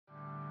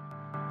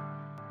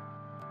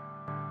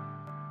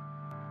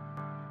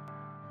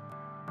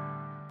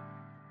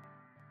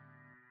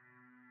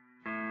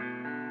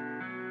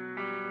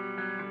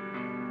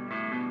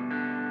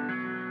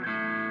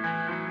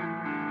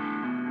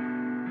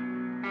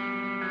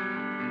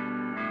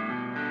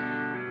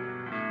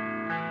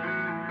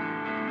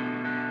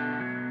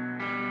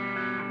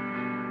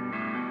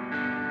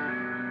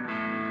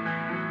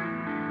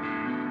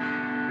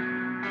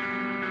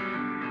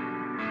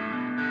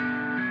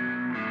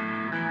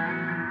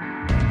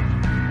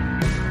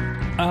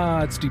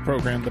It's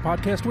Deprogram, the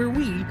podcast where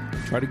we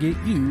try to get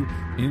you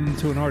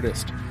into an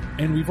artist.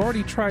 And we've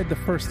already tried the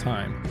first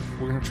time.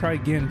 We're going to try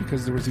again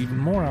because there was even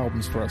more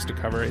albums for us to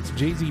cover. It's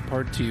Jay-Z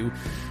Part 2.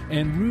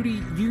 And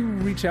Rudy, you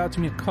reached out to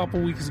me a couple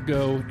weeks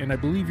ago, and I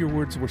believe your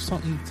words were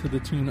something to the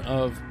tune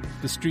of,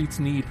 the streets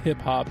need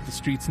hip-hop, the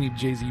streets need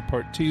Jay-Z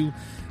Part 2.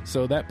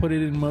 So that put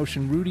it in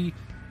motion. Rudy,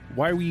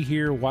 why are we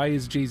here? Why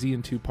is Jay-Z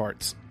in two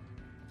parts?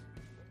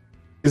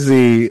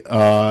 And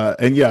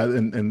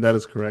that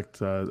is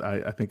correct.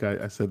 I think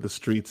I said the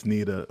streets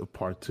need a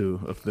part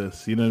 2 of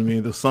this. You know what I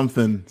mean? There's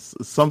something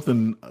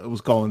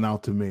was calling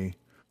out to me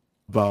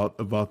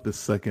about this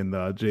second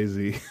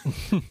Jay-Z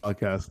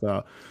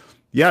podcast.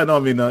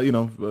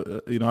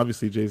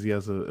 Obviously Jay-Z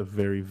has a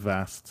very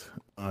vast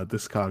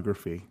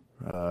discography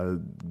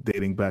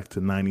dating back to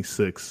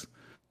 '96,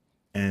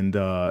 and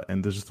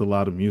there's just a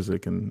lot of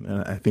music, and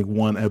I think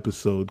one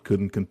episode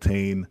couldn't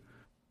contain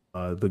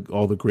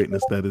all the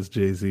greatness that is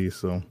Jay-Z,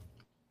 so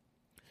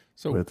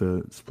we had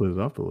to split it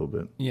up a little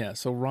bit. Yeah.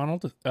 So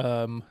Ronald,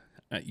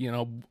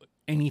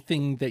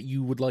 anything that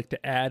you would like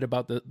to add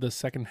about the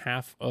second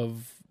half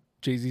of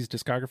Jay-Z's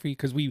discography?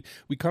 Because we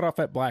cut off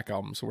at Black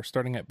Album, so we're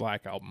starting at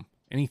Black Album.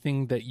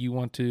 Anything that you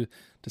want to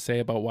say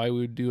about why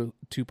we would do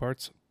 2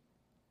 parts?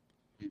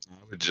 I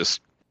would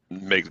just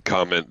make the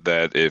comment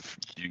that if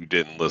you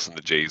didn't listen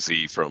to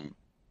Jay-Z from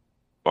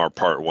our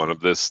part 1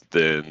 of this,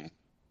 then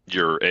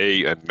you're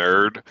a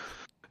nerd,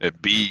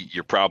 and B,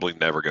 you're probably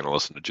never going to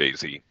listen to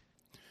Jay-Z.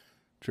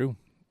 True.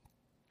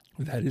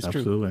 That is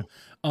Absolutely.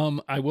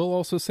 True. I will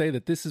also say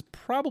that this is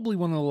probably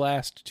one of the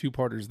last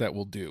 2-parters that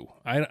we'll do.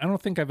 I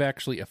don't think I've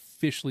actually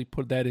officially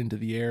put that into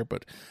the air,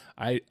 but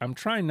I'm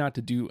trying not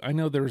to do. I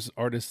know there's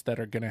artists that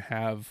are going to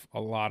have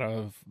a lot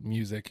of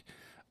music,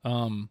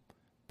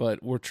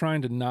 but we're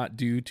trying to not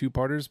do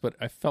 2-parters. But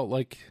I felt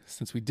like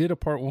since we did a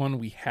part 1,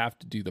 we have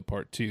to do the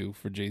part 2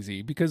 for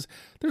Jay-Z, because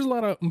there's a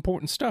lot of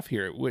important stuff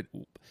here.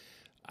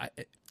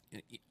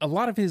 A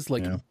lot of his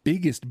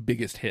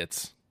biggest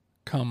hits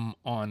come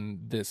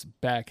on this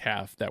back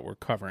half that we're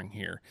covering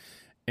here,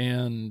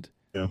 and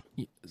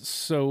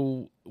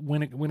so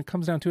when it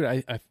comes down to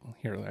it, I'm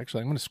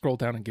going to scroll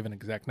down and give an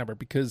exact number,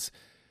 because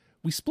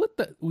we split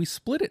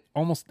it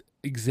almost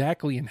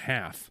exactly in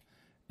half,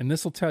 and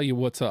this will tell you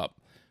what's up.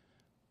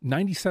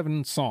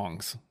 97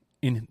 songs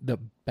in the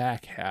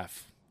back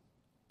half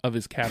of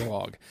his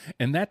catalog.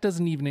 And that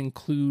doesn't even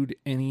include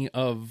any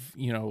of,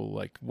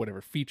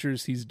 whatever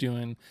features he's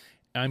doing.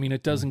 I mean,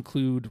 it does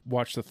include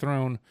Watch the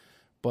Throne,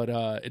 but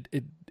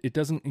it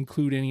doesn't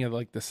include any of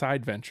the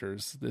side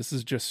ventures. This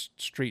is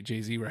just straight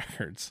Jay-Z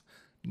records.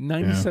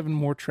 97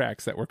 more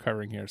tracks that we're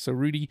covering here. So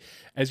Rudy,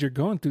 as you're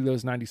going through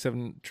those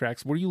 97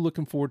 tracks, what are you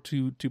looking forward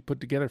to put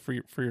together for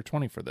your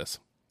 20 for this?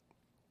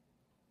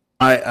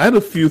 I had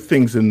a few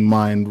things in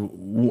mind.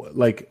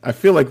 I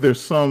feel like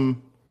there's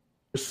some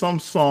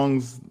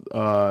songs,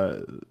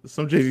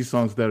 some Jay-Z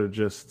songs that are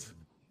just,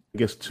 I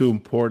guess, too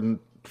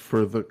important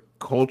for the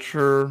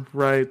culture,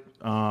 right?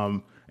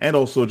 And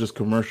also just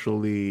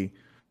commercially,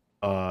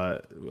 I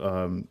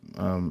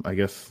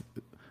guess,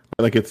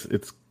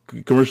 it's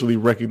commercially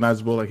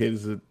recognizable. Like, hey,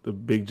 this is a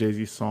big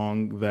Jay-Z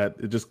song that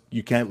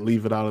you can't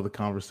leave it out of the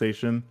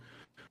conversation.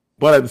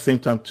 But at the same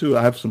time, too,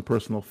 I have some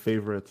personal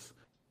favorites,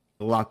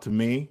 a lot to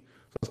me.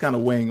 So I was kind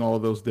of weighing all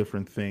of those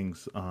different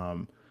things,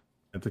 and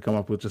to come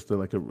up with just a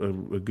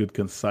good,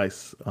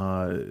 concise,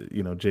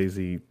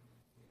 Jay-Z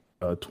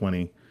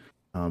 20,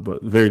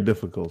 but very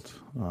difficult.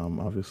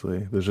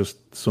 Obviously, there's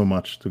just so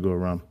much to go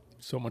around,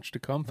 so much to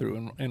come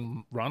through.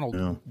 And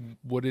Ronald,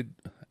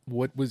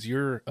 what was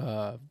your?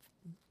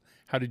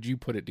 How did you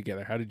put it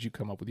together? How did you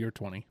come up with your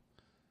 20?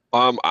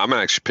 I'm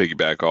actually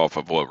piggyback off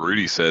of what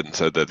Rudy said, and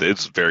said that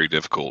it's very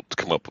difficult to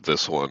come up with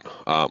this one.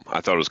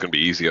 I thought it was going to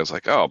be easy. I was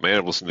like, oh man,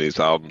 I've listened to these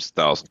albums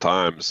 1,000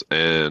 times.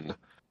 And well,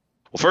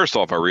 first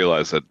off, I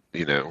realized that,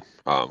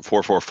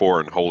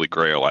 444 and Holy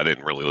Grail, I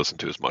didn't really listen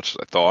to as much as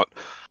I thought.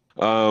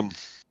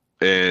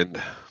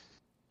 And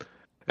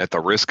at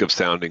the risk of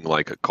sounding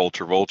like a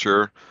culture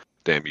vulture,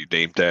 damn you,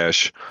 Dame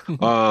Dash,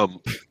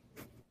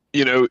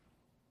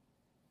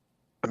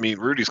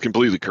 Rudy's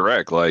completely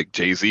correct. Like,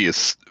 Jay-Z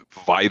is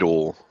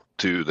vital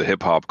to the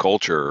hip hop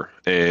culture,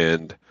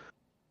 and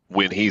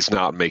when he's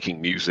not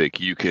making music,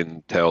 you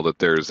can tell that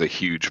there's a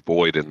huge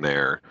void in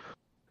there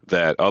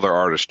that other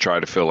artists try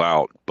to fill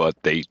out, but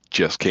they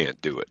just can't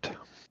do it.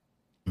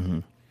 Mm-hmm.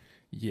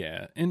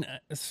 Yeah. And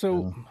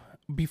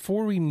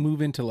before we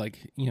move into I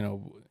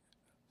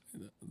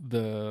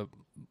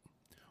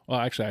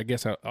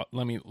guess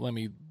let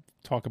me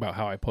talk about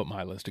how I put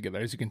my list together.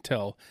 As you can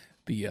tell,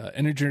 the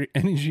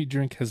energy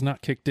drink has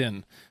not kicked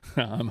in.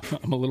 I'm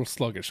a little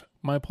sluggish.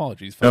 My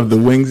apologies. Have the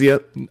wings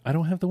yet? I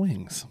don't have the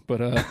wings,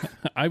 but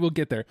I will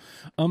get there.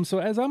 So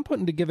as I'm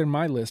putting together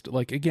my list,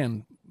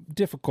 again,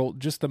 difficult.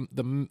 Just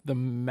the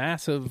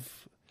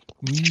massive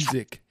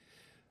music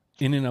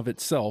in and of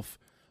itself.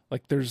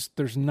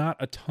 There's not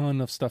a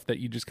ton of stuff that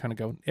you just kind of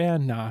go,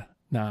 nah,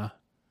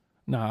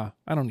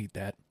 I don't need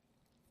that.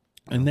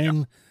 And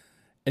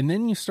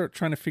then you start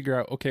trying to figure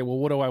out, okay, well,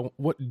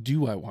 what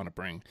do I want to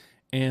bring?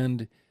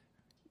 And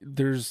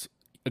there's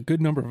a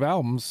good number of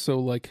albums, so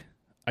like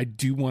I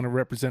do want to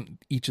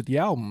represent each of the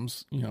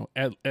albums, you know,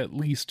 at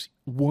least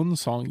one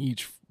song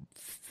each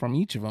from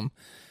each of them.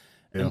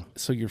 Yeah. And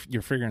so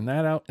you're figuring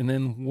that out, and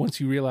then once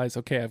you realize,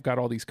 okay, I've got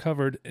all these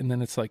covered, and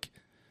then it's like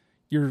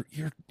you're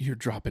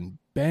dropping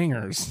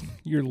bangers,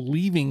 you're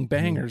leaving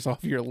bangers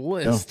off your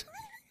list. Yeah.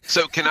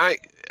 So can I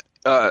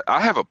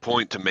have a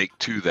point to make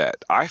to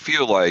that. I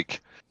feel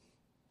like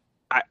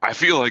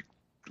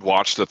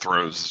Watch the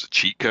Thrones is a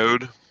cheat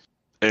code,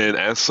 and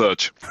as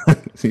such,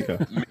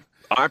 yeah.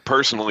 I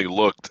personally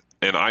looked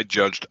and I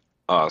judged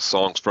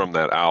songs from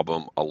that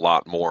album a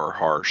lot more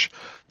harsh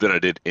than I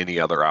did any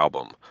other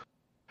album.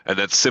 And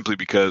that's simply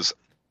because,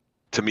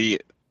 to me,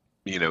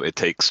 you know, it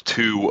takes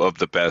two of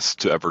the best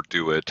to ever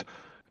do it,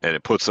 and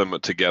it puts them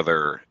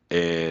together.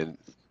 And,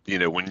 you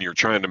know, when you're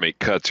trying to make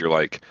cuts, you're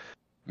like,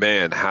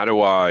 man, how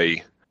do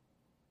I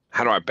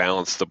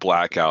balance the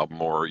Black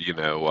Album or, you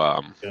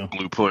know,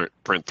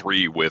 Blueprint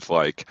 3 with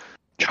like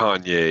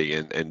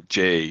Kanye and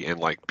Jay, and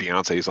like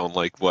Beyonce's on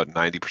like what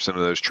 90% of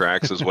those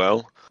tracks as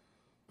well.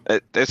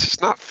 It's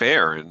just not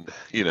fair. And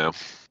you know,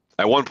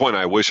 at one point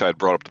I wish I'd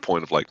brought up the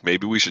point of like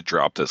maybe we should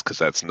drop this because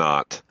it's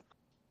not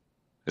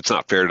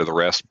fair to the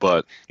rest.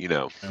 But you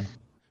know,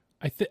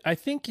 I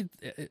think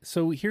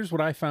so. Here's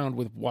what I found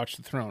with Watch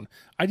the Throne.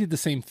 I did the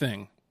same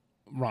thing,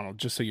 Ronald.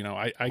 Just so you know,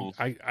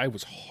 I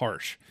was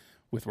harsh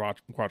with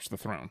Watch the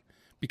Throne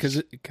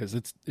because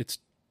it's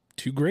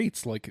two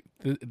greats. Like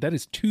that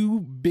is two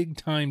big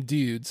time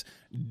dudes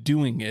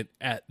doing it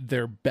at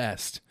their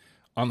best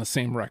on the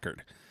same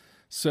record.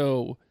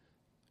 So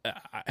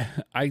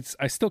I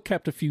still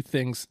kept a few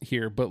things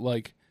here, but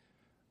like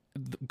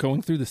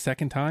going through the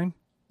second time,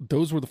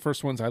 those were the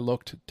first ones I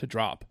looked to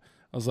drop.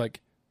 I was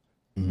like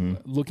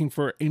looking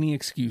for any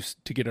excuse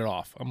to get it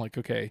off. I'm like,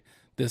 okay,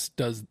 this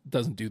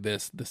doesn't do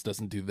this. This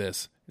doesn't do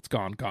this. It's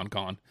gone.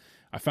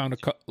 I found a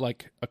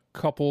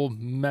couple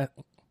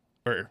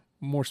or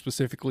more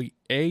specifically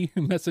a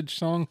message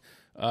song,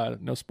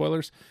 no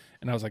spoilers,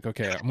 and I was like,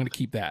 okay, I'm gonna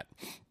keep that.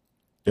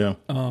 Yeah.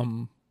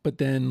 But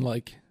then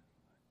like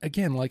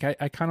again, like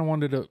I kind of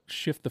wanted to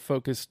shift the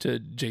focus to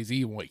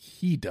Jay-Z and what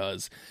he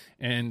does,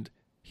 and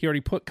he already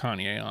put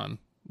Kanye on.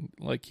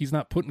 Like he's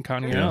not putting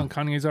Kanye on.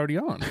 Kanye's already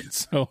on.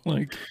 So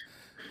like,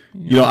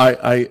 you know,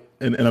 I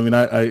mean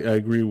I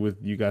agree with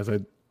you guys. I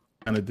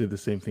kind of did the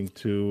same thing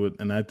too,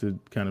 and I had to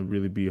kind of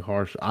really be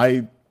harsh.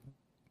 I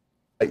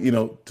you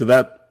know, to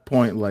that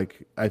point,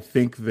 like I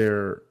think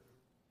they're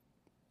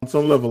on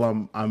some level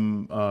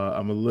I'm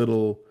a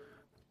little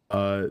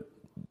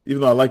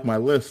even though I like my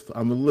list,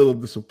 I'm a little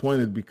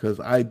disappointed because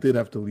I did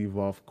have to leave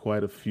off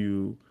quite a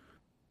few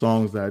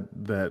songs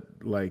that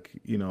like,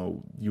 you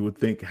know, you would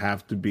think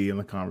have to be in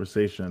the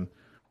conversation.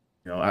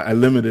 You know, I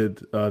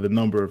limited the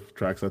number of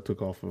tracks I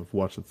took off of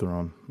Watch the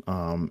Throne,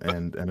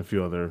 and a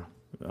few other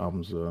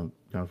albums kind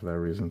of for that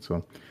reason.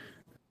 So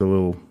it's a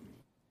little,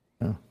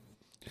 yeah.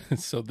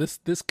 So this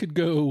could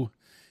go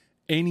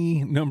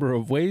any number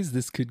of ways.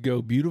 This could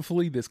go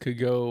beautifully. This could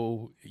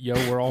go,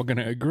 we're all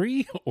gonna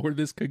agree, or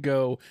this could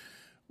go,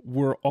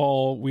 we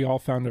all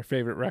found our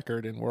favorite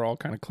record and we're all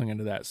kind of clinging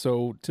to that.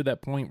 So to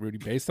that point, Rudy,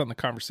 based on the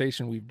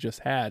conversation we've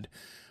just had,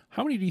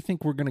 how many do you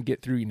think we're going to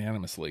get through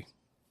unanimously?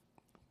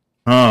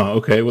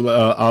 Okay.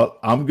 Well,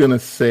 I'm going to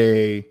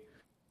say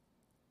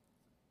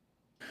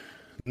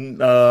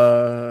 8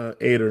 or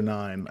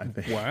 9, I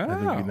think. Wow. I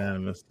think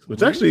unanimous.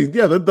 Which actually,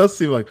 yeah, that does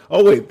seem like,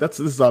 oh wait, this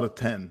is out of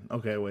 10.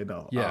 Okay, wait,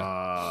 no.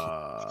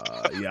 Yeah.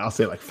 Yeah, I'll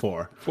say like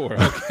 4. 4,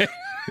 okay.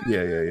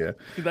 Yeah.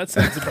 That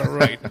sounds about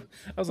right. I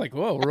was like,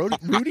 whoa, Rudy's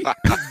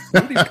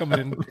coming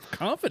in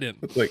confident.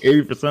 It's like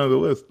 80% of the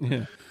list.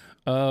 Yeah.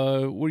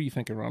 What are you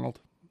thinking, Ronald?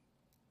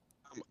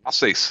 I'll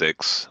say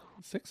 6.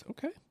 6,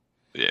 okay.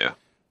 Yeah.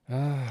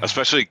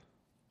 Especially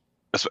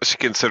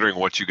considering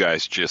what you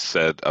guys just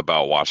said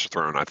about Watch the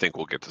Throne, I think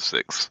we'll get to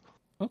 6.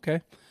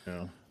 Okay.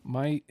 Yeah.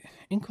 My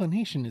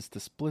inclination is to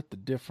split the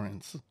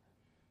difference.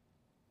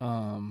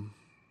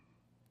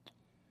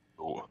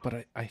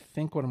 But I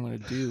think what I'm going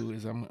to do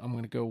is I'm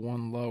going to go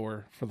one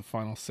lower for the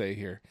final say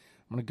here.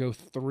 I'm going to go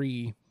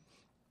 3.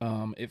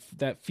 If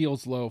that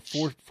feels low,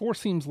 4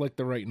 seems like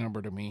the right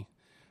number to me.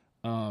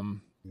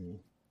 Because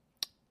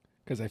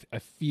I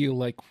feel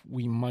like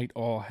we might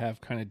all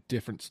have kind of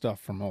different stuff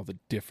from all the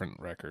different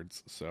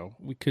records. So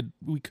we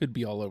could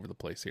be all over the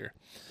place here.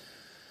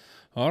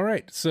 All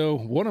right. So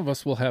one of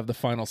us will have the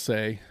final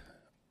say.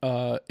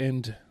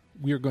 And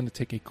we are going to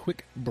take a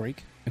quick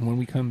break. And when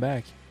we come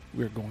back,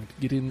 we're going to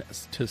get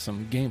into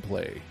some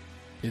gameplay.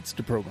 It's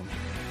the program.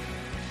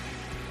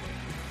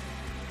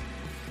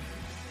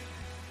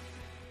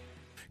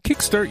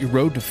 Kickstart your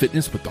road to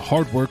fitness with the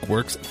Hard Work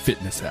Works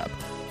fitness app.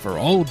 For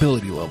all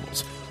ability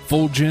levels,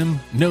 full gym,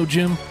 no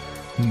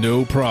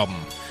problem.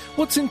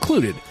 What's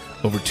included?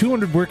 Over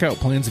 200 workout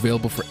plans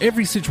available for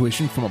every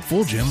situation from a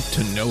full gym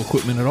to no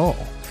equipment at all.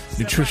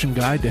 Nutrition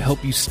guide to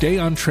help you stay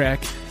on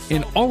track,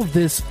 and all of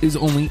this is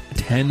only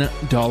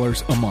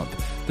 $10 a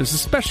month. There's a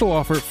special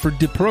offer for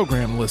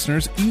Deprogram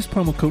listeners. Use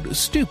promo code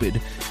STUPID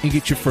and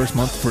get your first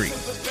month free.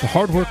 the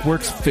Hard Work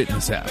Works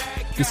fitness app.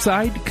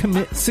 Decide,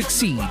 commit,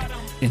 succeed,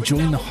 and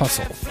join the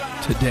hustle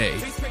today.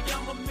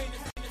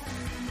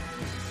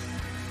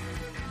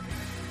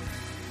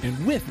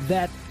 And with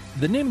that,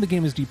 the name of the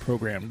game is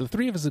Deprogrammed. The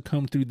three of us have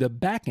come through the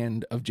back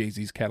end of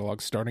Jay-Z's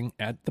catalog, starting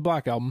at the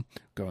Black Album,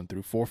 going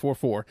through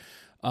 444,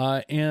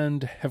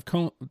 and have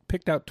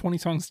picked out 20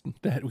 songs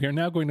that we are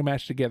now going to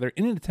match together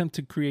in an attempt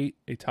to create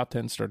a top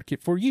 10 starter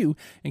kit for you,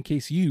 in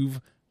case you've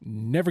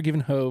never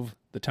given Hove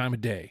the time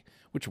of day.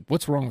 Which,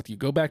 what's wrong with you?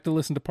 Go back to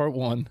listen to part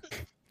 1,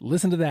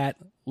 listen to that,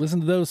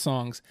 listen to those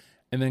songs,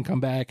 and then come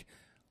back,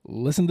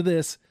 listen to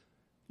this,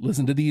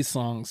 listen to these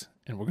songs,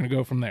 and we're going to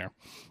go from there.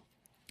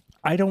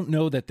 I don't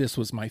know that this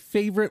was my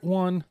favorite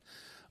one.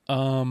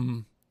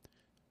 I'm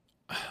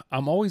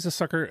always a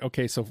sucker.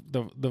 Okay, so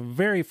the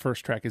very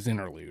first track is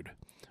Interlude.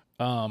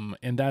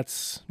 And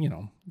that's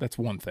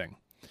one thing.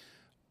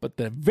 But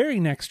the very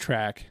next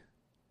track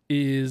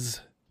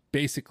is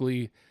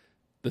basically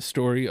the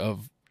story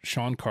of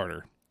Sean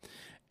Carter.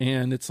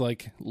 And it's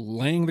like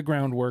laying the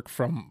groundwork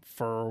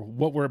for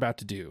what we're about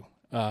to do.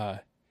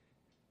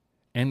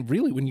 And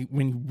really, when you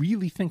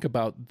really think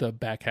about the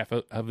back half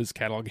of his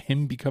catalog,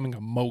 him becoming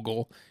a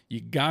mogul,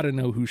 you got to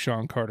know who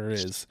Sean Carter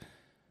is.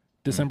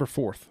 December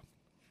 4th.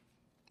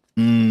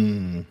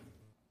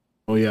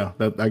 Oh, yeah.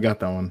 I got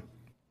that one.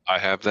 I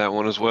have that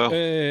one as well.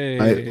 Hey.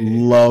 I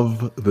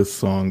love this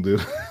song,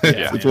 dude.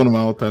 It's one of my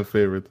all-time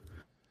favorites.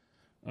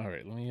 All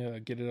right, let me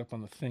get it up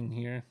on the thing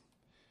here.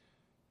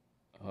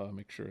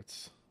 Make sure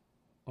it's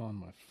on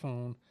my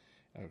phone.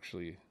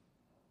 Actually,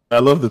 I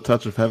love the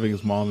touch of having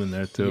his mom in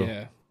there, too.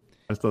 Yeah.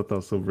 I thought that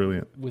was so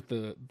brilliant. With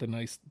the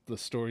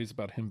stories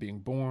about him being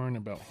born,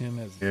 about him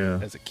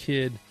as a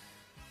kid.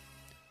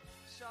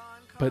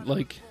 But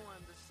like,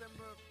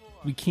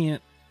 we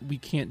can't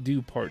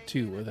do part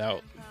 2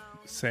 without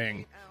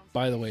saying,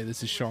 by the way,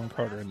 this is Sean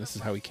Carter and this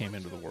is how he came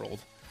into the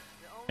world.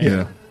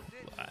 And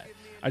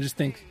I just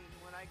think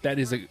that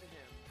is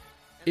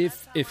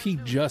if he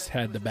just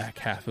had the back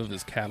half of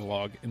his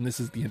catalog, and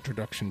this is the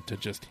introduction to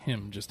just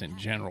him, just in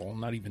general,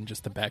 not even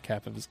just the back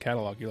half of his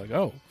catalog, you're like,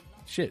 oh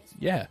shit,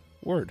 yeah.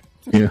 Word.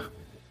 Yeah.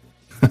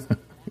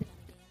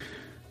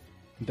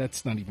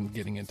 That's not even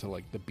getting into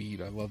like the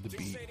beat. I love the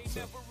beat.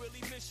 So.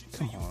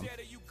 Come on.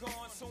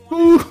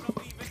 Ooh.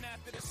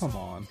 Come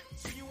on.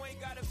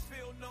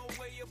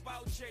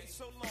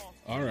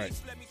 All right.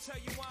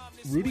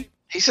 Rudy?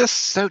 He's just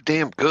so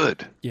damn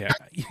good. Yeah.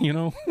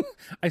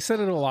 I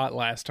said it a lot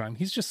last time.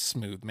 He's just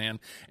smooth,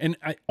 man. And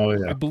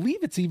I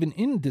believe it's even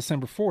in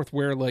December 4th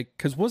where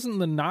because wasn't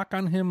the knock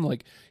on him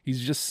like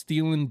he's just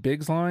stealing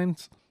Big's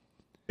lines?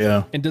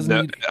 Yeah. And doesn't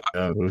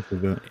I don't know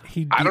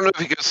if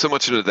he goes so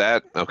much into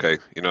that. Okay,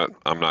 you know what?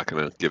 I'm not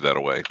going to give that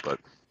away, but.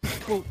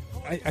 Well,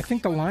 I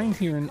think the line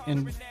here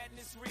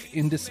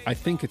in this, I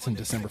think it's in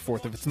December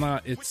 4th. If it's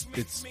not, it's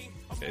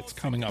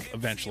coming up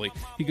eventually.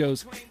 He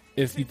goes,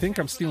 if you think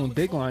I'm stealing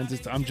big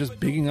lines, I'm just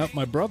bigging up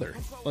my brother.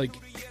 Like,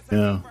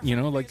 yeah.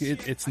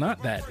 It's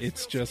not that.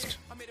 It's just,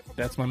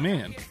 that's my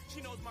man.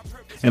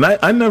 And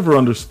I never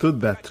understood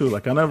that too.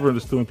 Like I never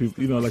understood when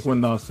people, like when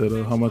Nas said,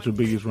 how much of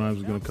Biggie's rhymes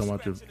is going to come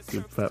out your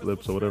fat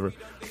lips or whatever.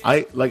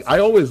 I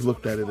always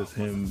looked at it as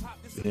him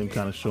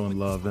kind of showing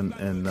love and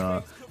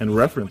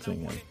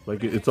referencing him.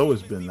 Like it's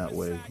always been that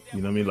way.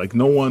 You know what I mean? Like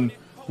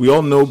we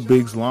all know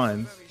Big's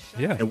lines.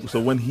 Yeah. And so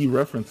when he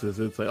references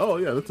it, it's like, oh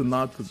yeah, that's a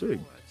nod to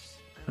Big.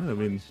 I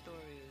mean,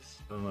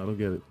 I don't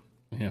get it.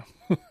 Yeah.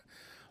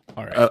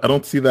 All right. I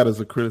don't see that as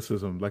a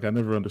criticism. Like I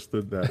never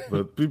understood that,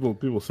 but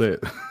people say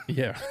it.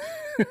 Yeah.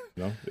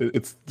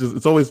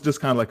 It's always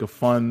just kind of like a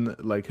fun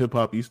like hip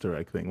hop Easter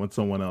egg thing when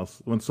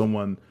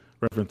someone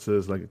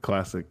references like a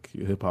classic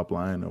hip hop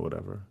line or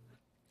whatever.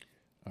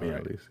 All right.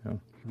 At least, yeah.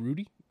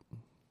 Rudy.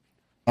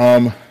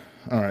 All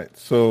right.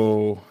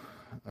 So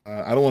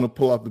I don't want to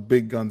pull out the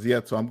big guns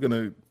yet, so I'm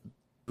gonna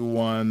do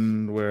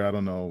one where I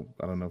don't know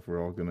if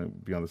we're all gonna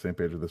be on the same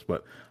page with this,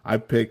 but I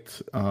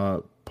picked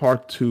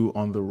part 2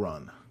 on the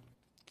Run.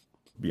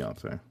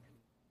 Beyonce.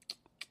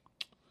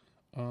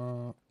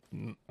 I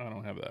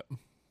don't have that.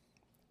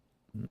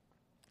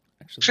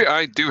 Actually,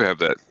 I do have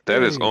that.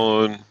 That is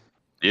on,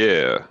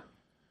 that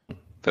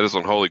is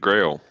on Holy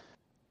Grail.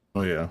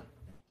 Oh yeah.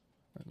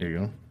 There you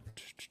go.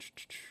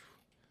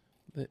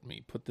 Let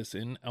me put this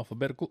in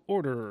alphabetical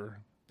order.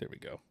 There we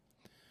go.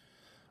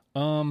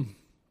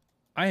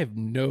 I have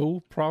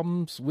no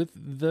problems with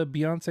the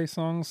Beyonce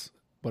songs,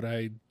 but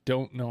I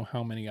don't know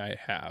how many I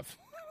have.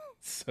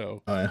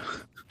 So,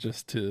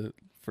 just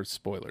for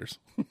spoilers.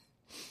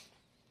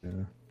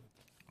 Yeah.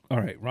 All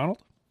right, Ronald?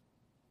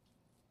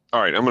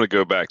 All right, I'm going to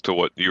go back to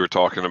what you were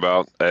talking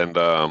about. And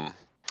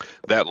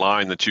that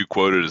line that you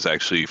quoted is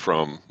actually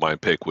from my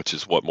pick, which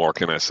is What More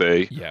Can I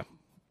Say? Yeah.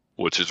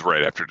 Which is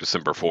right after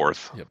December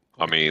 4th. Yep.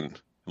 I mean,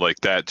 like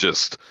that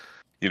just,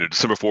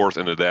 December 4th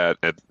into that.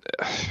 And,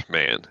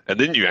 man. And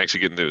then you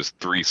actually get into those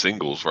 3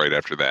 singles right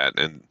after that.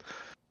 And,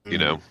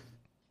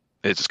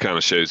 it just kind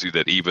of shows you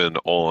that even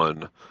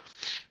on,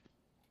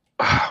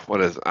 I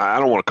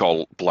don't want to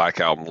call Black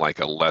Album like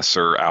a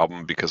lesser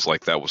album because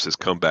like that was his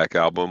comeback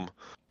album.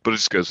 But it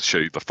just goes to show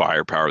you the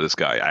firepower this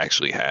guy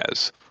actually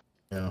has.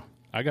 Yeah.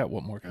 I got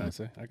what more can I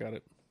say? I got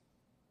it.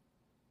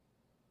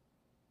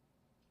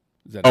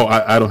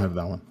 I don't have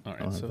that one. All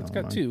right, so it's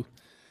got 2.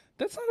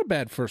 That's not a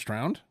bad first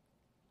round.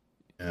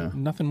 Yeah.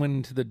 Nothing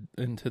went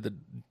into the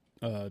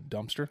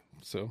dumpster,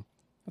 so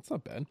that's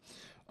not bad.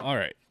 All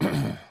right.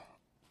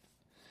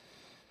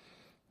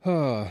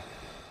 I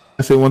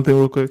say one thing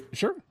real quick.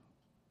 Sure.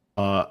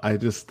 I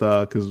just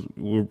because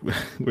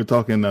we're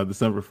talking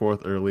December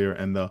 4th earlier,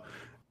 and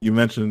you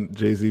mentioned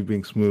Jay-Z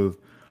being smooth,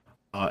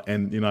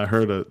 and I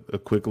heard a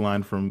quick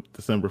line from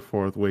December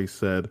 4th where he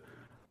said,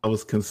 "I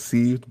was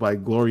conceived by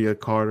Gloria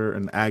Carter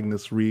and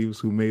Agnes Reeves,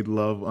 who made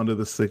love under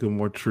the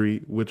sycamore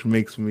tree, which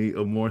makes me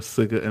a more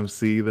sicker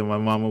MC than my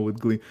mama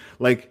would glean."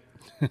 Like,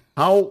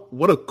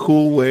 what a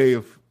cool way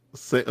of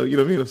saying,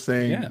 of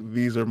saying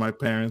these are my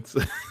parents,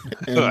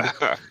 and,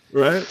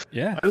 right?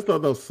 Yeah, I just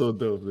thought that was so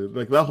dope, dude.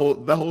 Like that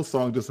whole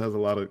song just has a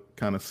lot of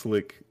kind of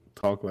slick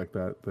talk like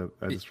that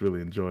I just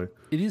really enjoy.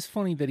 It is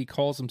funny that he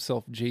calls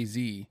himself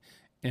Jay-Z,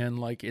 and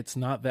like it's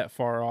not that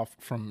far off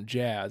from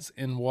jazz.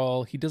 And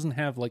while he doesn't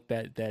have like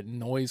that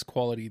noise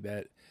quality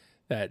that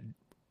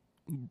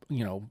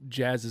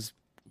jazz is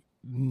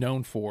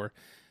known for,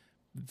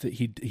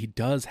 he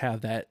does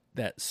have that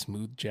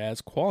smooth jazz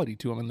quality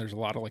to him. And there's a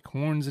lot of like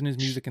horns in his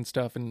music and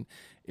stuff. And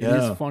it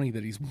is funny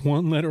that he's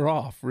one letter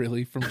off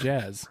really from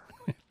jazz,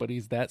 but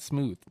he's that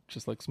smooth,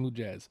 just like smooth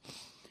jazz.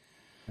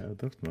 Yeah,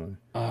 definitely.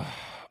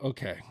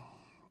 Okay.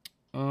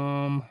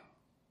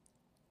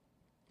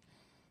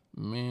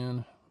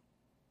 Man,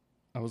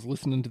 I was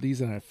listening to these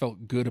and I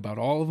felt good about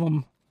all of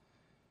them.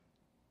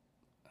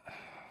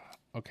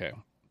 Okay.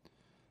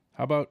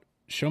 How about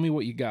Show Me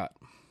What You Got?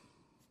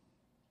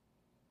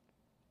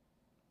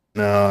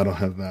 No, I don't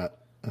have that.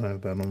 I don't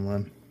have that on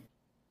mine.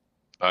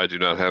 I do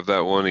not have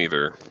that one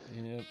either.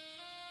 Yep.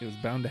 It was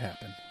bound to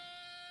happen.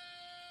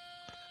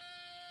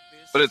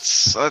 But it's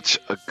such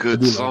a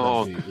good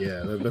song.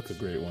 Yeah, that's a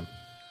great one.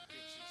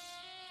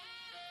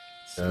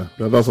 Yeah,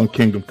 that's on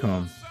Kingdom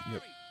Come.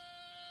 Yep.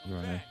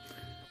 Right.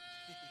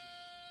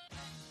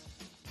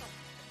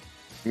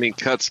 I mean,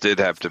 cuts did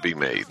have to be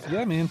made.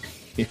 Yeah, man.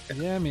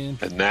 Yeah, man.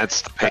 And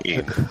that's the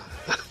pain.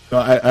 No,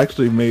 I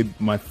actually made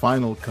my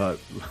final cut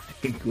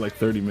like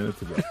 30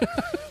 minutes ago.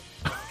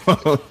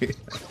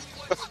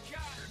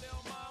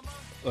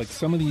 Like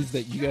some of these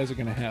that you guys are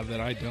going to have that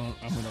I don't,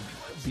 I'm going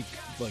to be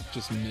like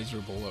just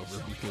miserable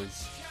over,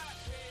 because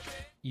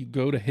you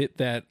go to hit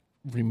that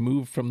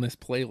remove from this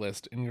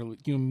playlist and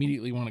you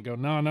immediately want to go,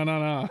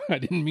 no, I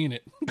didn't mean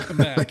it. Come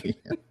back.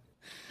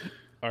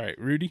 All right,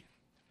 Rudy.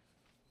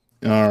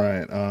 All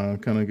right, I'm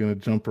kind of going to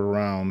jump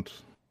around.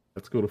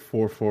 Let's go to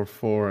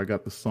 444. I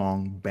got the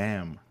song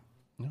Bam.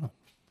 No.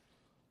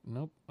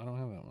 Nope, I don't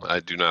have that one. I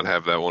do not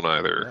have that one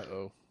either.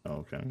 Uh-oh.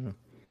 Okay.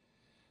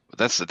 But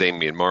that's the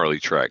Damian Marley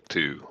track,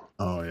 too.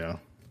 Oh, yeah.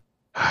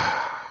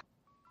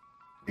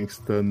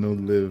 Gangsta no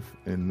live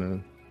in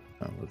the...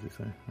 Oh, what did he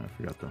say? I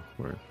forgot the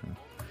word. Yeah.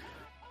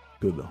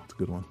 Good, though. It's a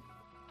good one.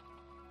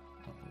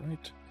 All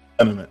right.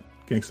 Tenement.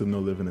 Gangsta no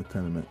live in a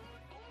tenement.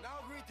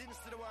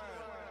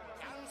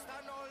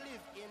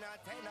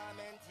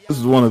 This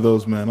is one of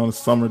those, man, on a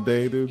summer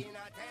day, dude.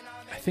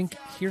 I think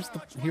here's the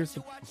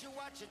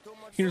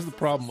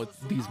problem with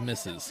these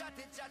misses.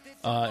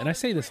 And I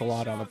say this a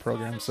lot on the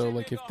program, so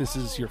like if this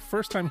is your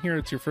first time here,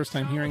 it's your first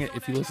time hearing it.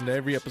 If you listen to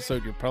every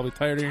episode, you're probably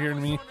tired of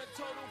hearing me.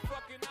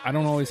 I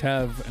don't always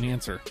have an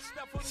answer.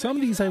 Some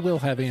of these I will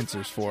have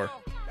answers for.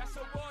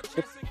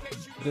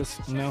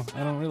 This, no,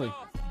 I don't really.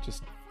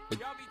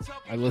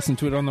 I listened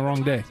to it on the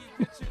wrong day.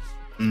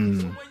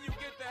 Yeah.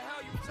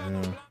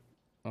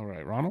 All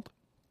right, Ronald?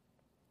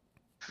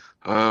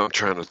 I'm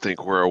trying to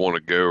think where I want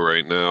to go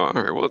right now. All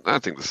right, well, I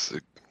think this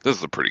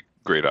is a pretty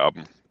great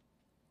album.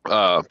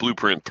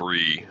 Blueprint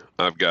 3,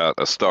 I've got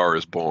A Star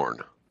Is Born.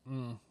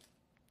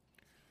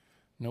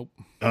 Nope.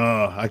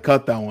 I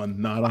cut that one.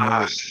 No, I don't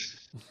have it.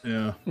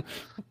 Yeah.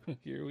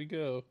 Here we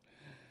go.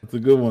 It's a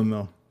good one,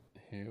 though.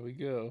 Here we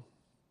go.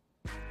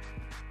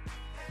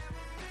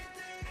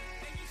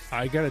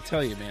 I gotta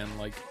tell you, man,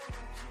 like,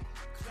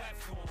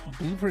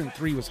 Blueprint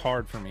 3 was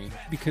hard for me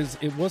because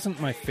it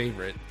wasn't my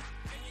favorite,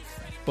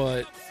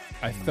 but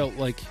I felt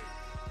like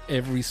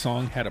every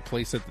song had a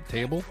place at the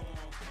table,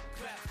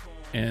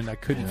 and I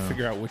couldn't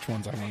figure out which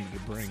ones I wanted to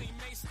bring.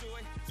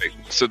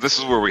 So this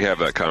is where we have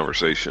that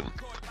conversation.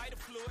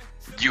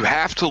 You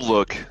have to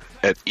look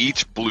at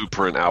each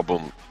Blueprint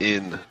album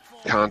in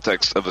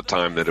context of the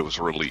time that it was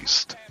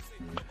released.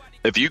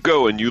 If you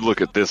go and you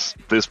look at this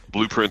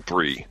Blueprint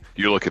 3,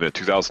 you're looking at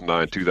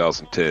 2009,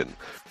 2010,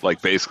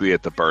 like basically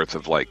at the birth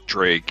of like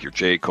Drake, your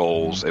J.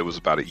 Cole's. It was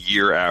about a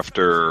year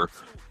after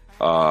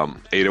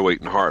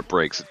 808 and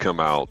Heartbreaks had come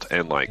out,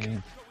 and like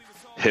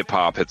hip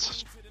hop had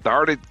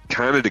started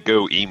kind of to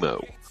go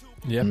emo.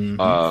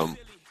 Yeah.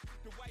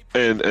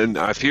 And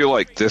I feel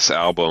like this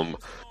album,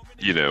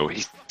 you know,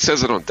 he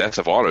says it on Death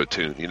of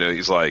Auto-Tune. You know,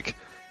 he's like,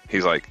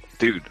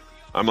 dude,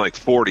 I'm like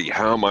 40.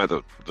 How am I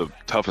the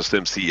toughest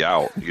MC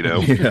out? You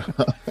know. Yeah.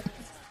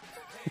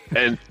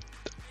 And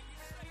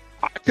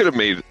I could have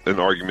made an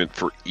argument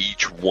for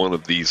each one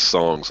of these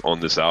songs on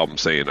this album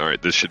saying, all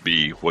right, this should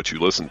be what you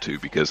listen to,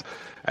 because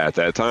at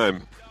that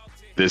time,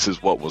 this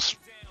is what was,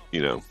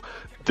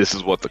 this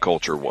is what the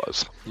culture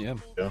was. Yeah.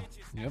 Yeah.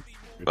 Yep.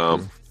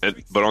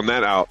 But on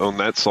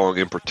that song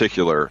in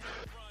particular,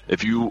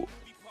 if you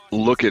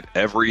look at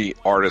every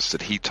artist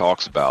that he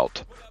talks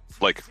about,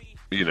 like,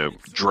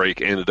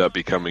 Drake ended up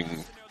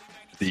becoming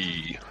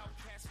the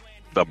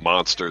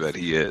monster that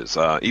he is.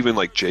 Even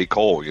like J.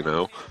 Cole,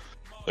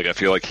 like I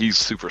feel like he's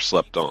super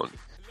slept on.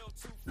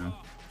 Yeah.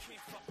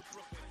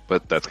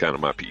 But that's kind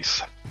of my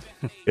piece.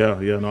 No,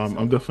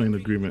 I'm definitely in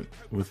agreement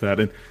with that,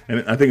 and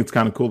I think it's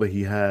kind of cool that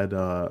he had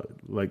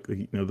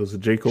there's a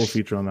J. Cole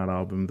feature on that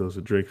album, there's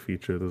a Drake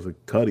feature, there's a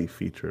Cudi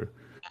feature,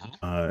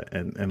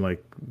 and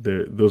like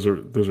those are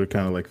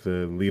kind of like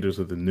the leaders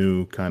of the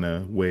new kind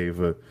of wave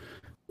of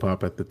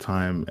pop at the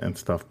time and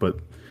stuff. But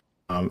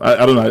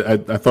I don't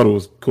know, I thought it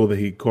was cool that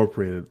he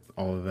incorporated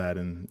all of that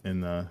in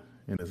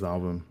his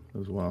album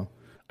as well.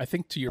 I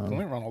think to your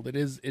point, Ronald, it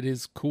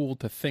is cool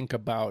to think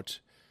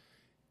about.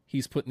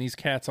 He's putting these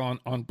cats on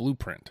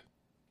Blueprint,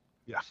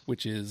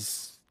 which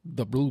is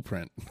the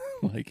blueprint.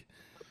 Like,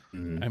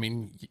 I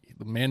mean,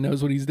 the man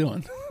knows what he's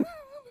doing.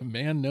 The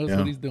man knows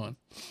what he's doing.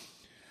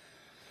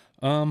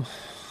 All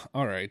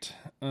right.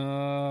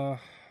 How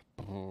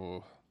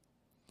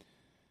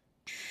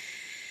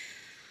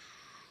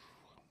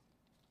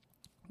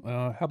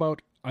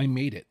about I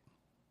Made It?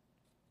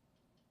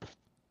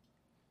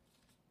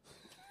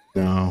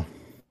 No.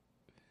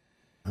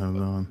 Hold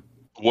on.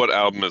 What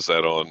album is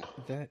that on?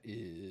 That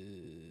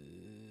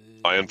is...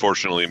 I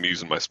unfortunately am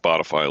using my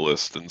Spotify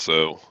list, and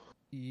so...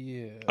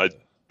 Yeah. I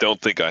don't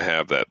think I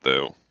have that,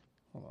 though.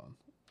 Hold on.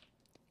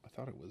 I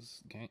thought it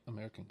was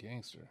American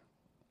Gangster,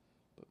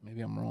 but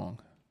maybe I'm wrong.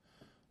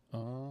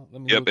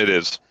 Yep, it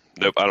is.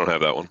 Nope, I don't have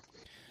that one.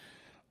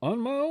 On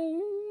my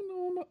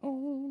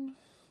own.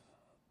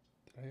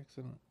 Did I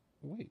accidentally...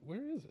 Wait,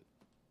 where is it?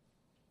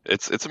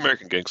 It's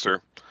American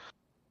Gangster.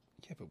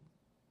 Yeah, but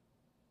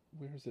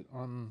where is it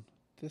on...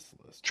 this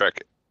list?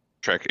 Track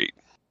 8.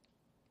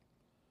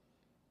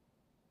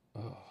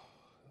 Oh.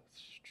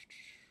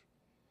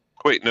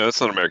 Wait, no, that's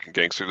not American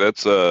Gangster.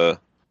 That's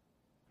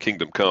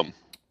Kingdom Come.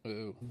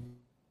 Oh,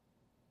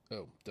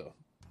 duh.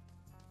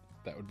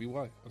 That would be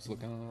why I was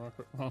looking on the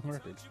wrong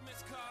record.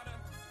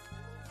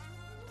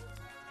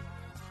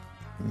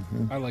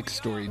 I like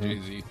Story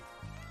Jay-Z,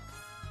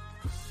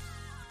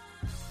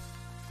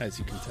 as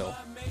you can tell.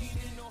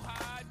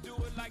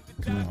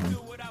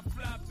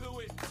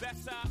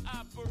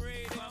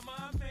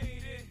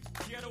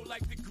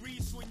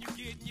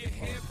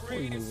 Before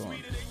we move on,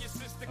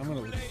 I'm going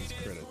to look at these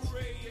credits.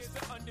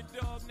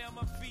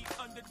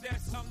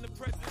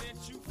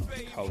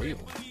 Khalil.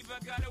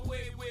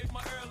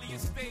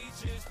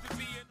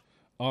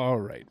 All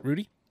right,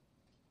 Rudy?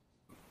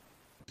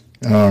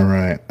 All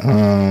right.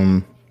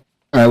 All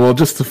right, well,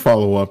 just to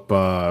follow up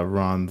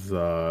Ron's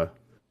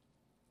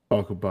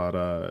talk about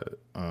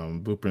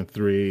Blueprint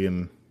 3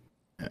 and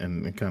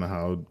kind of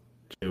how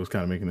Jay was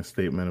kind of making a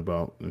statement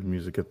about the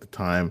music at the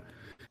time.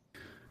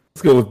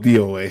 Let's go with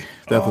DOA,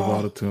 Death of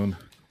Autotune.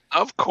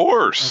 Of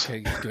course.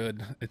 Okay,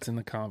 good. It's in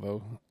the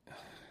convo.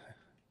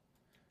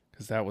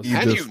 Because that was...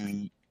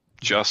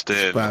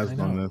 Justin. I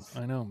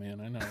know, man.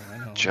 I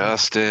know.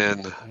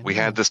 Justin, we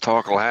had this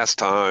talk last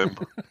time.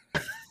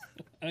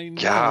 I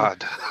know.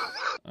 God.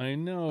 I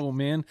know,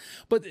 man.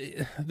 But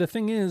the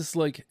thing is,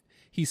 like,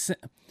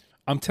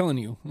 I'm telling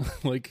you,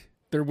 like,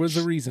 there was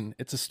a reason.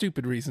 It's a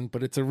stupid reason,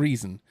 but it's a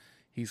reason.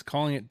 He's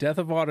calling it Death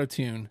of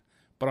Autotune,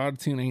 but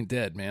Autotune ain't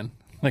dead, man.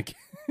 Like,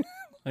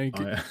 he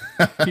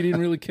didn't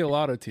really kill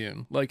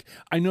Autotune. Like,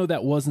 I know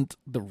that wasn't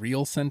the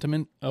real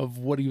sentiment of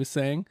what he was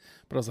saying,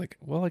 but I was like,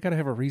 well, I got to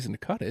have a reason to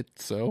cut it,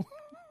 so.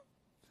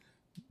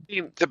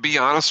 To be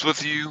honest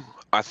with you,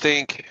 I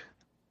think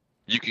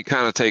you can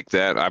kind of take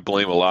that. I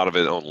blame a lot of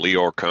it on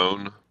Leor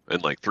Cohn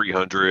and like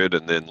 300,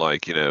 and then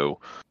like, the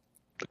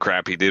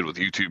crap he did with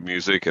YouTube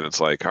music, and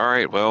it's like, all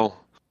right, well,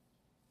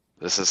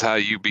 this is how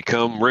you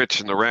become rich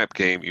in the rap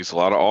game. Use a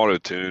lot of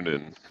auto-tune,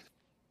 and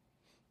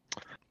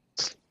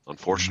it's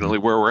unfortunately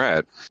where we're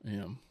at.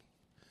 Yeah.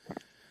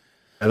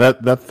 And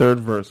that third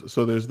verse.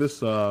 So there's this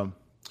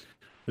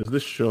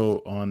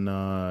show on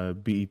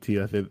BET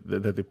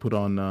that they put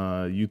on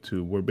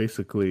YouTube where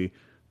basically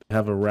they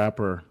have a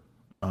rapper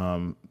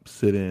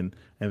sit in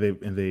and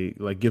they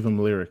like give him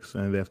lyrics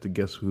and they have to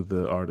guess who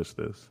the artist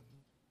is.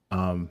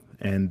 And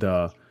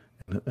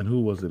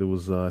who was it? It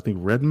was I think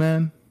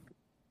Redman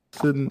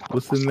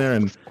was sitting there,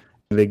 and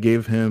they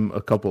gave him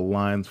a couple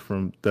lines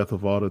from Death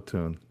of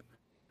Autotune,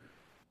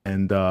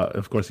 and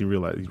of course he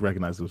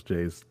recognized it was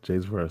Jay's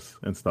verse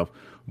and stuff.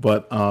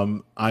 But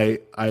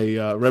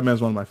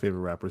Redman's one of my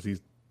favorite rappers.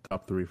 He's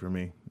top 3 for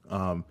me.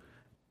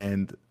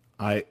 And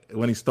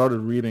when he started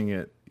reading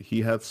it,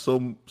 he had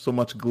so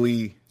much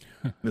glee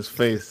in his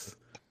face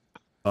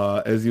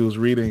as he was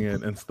reading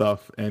it and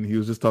stuff, and he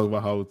was just talking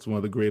about how it's one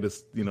of the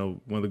greatest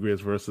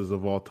verses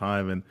of all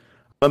time. And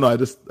I don't know,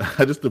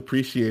 I just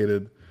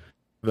appreciated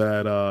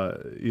that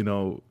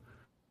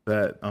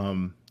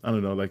I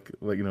don't know, like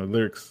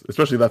lyrics,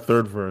 especially that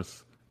third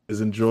verse,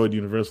 is enjoyed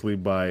universally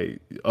by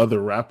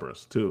other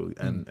rappers too,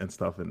 and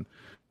stuff, and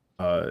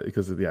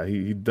because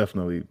he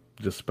definitely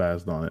just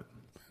spazzed on it.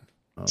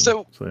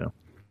 So yeah.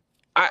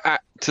 I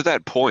to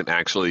that point,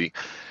 actually,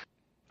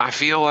 I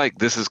feel like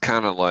this is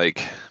kind of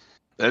like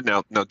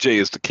now Jay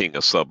is the king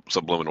of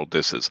subliminal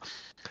disses.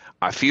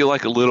 I feel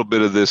like a little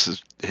bit of this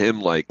is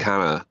him like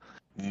kind of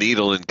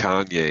needling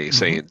Kanye,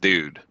 saying,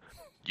 "Dude,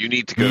 you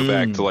need to go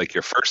back to like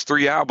your first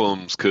 3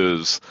 albums,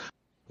 because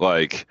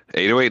like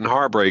 808 and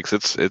Heartbreaks,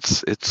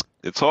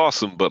 it's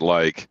awesome, but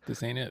like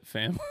this ain't it,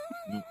 fam."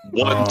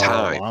 One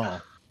time,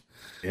 wow.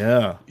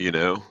 Yeah,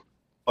 well,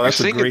 that's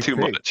you're singing too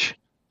take. much.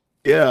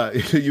 Yeah,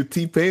 you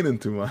T-Paining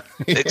too much.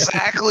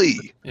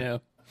 Exactly. Yeah.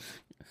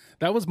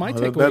 That was my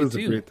takeaway that is too.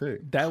 A great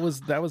take. That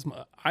was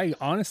I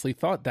honestly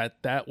thought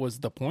that was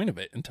the point of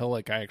it until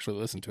like I actually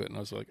listened to it and I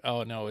was like,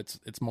 oh no, it's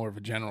more of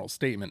a general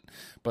statement.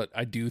 But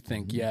I do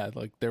think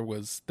like there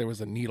was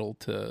a needle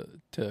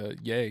to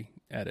Ye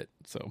at it.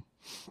 So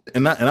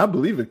and I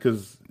believe it,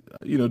 because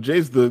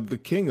Jay's the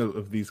king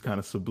of these kind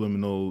of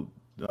subliminal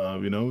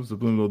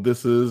subliminal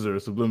disses or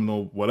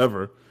subliminal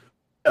whatever.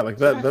 Yeah, like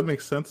that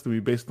makes sense to me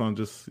based on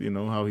just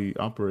how he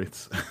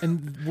operates.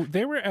 And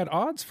they were at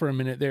odds for a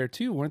minute there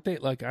too, weren't they?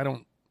 Like I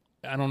don't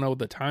know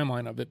the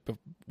timeline of it, but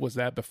was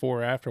that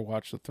before or after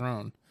Watch the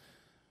Throne?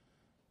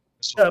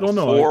 Yeah, I don't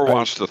know. Before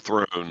Watch the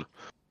Throne,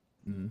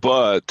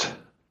 but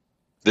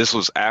this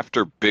was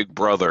after Big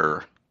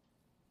Brother,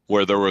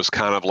 where there was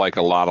kind of like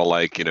a lot of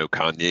like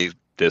Kanye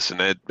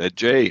dissing at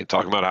Jay and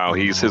talking about how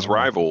he's his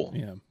rival.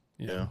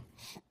 Yeah.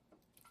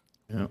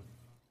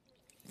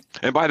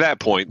 And by that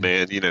point,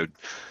 man,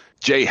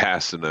 Jay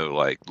has to know,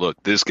 like,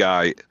 look, this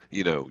guy,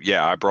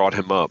 I brought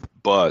him up,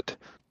 but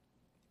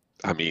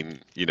I mean,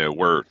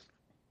 we're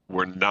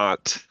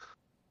not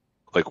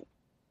like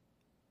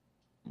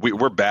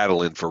we're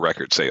battling for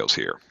record sales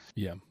here.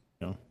 Yeah.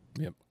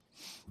 Yep.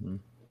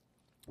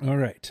 All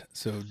right.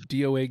 So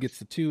DOA gets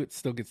the 2. It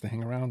still gets to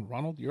hang around.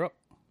 Ronald, you're up.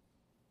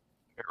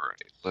 All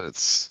right.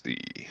 Let's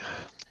see.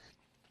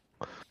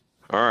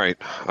 All right.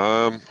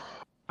 I'm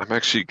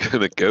actually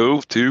gonna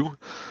go to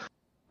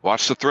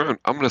Watch the Throne.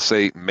 I'm going to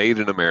say Made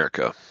in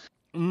America.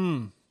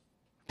 Nope.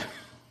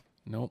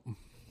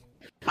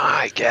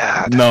 My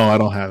God. No, I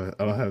don't have it.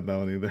 I don't have that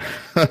one either.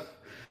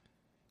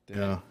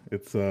 Yeah,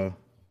 it's to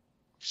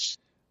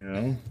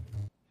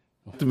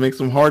make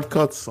some hard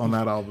cuts on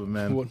that album,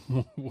 man.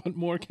 What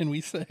more can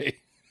we say?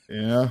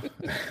 Yeah.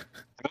 Can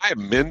I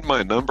amend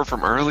my number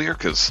from earlier?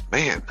 Because,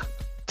 man,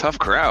 tough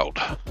crowd.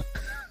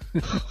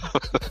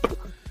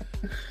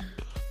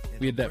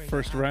 We had that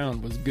first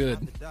round was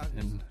good.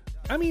 And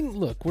I mean,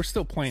 look, we're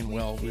still playing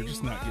well. We're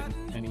just not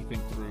getting anything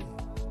through.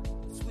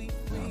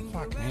 Oh,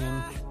 fuck,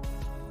 man.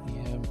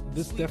 Yeah,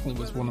 this definitely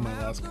was one of my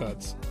last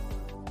cuts.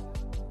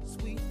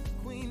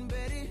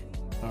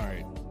 All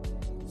right.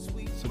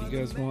 So do you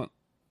guys want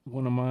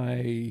one of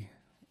my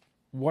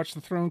Watch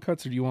the Throne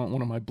cuts, or do you want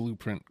one of my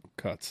Blueprint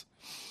cuts?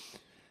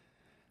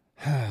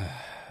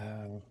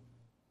 I'll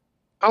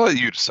let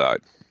you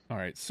decide. All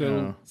right.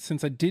 So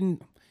since I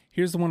didn't,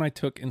 here's the one I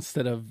took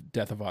instead of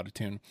Death of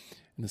Autotune.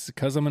 And this is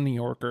because I'm a New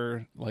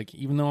Yorker. Like,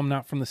 even though I'm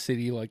not from the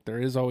city, like there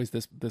is always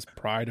this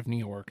pride of New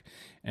York.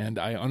 And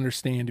I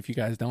understand if you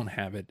guys don't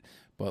have it,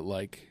 but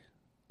like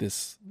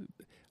this,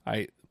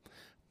 I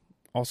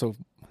also,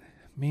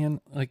 man,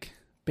 like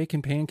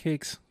Bacon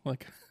Pancakes,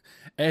 like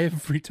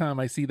every time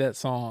I see that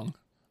song,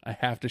 I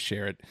have to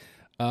share it.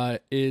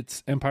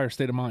 It's Empire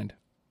State of Mind.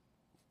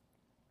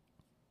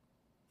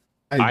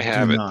 I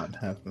have do it. Not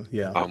have it.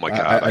 Yeah. Oh my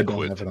God. I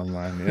don't have it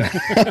online.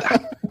 Yeah.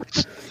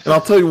 And I'll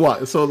tell you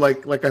what. So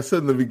like I said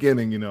in the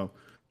beginning, you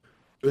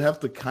have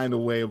to kind of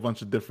weigh a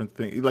bunch of different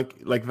things.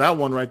 Like that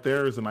one right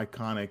there is an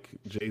iconic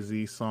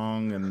Jay-Z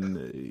song, and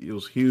it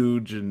was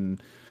huge and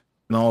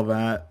all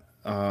that.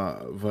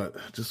 But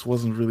it just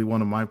wasn't really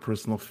one of my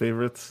personal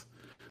favorites.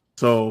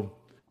 So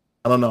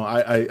I don't know.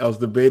 I was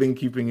debating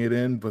keeping it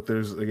in, but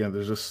there's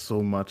just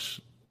so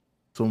much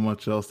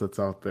else that's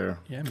out there.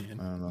 Yeah, man.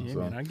 I don't know, yeah, so.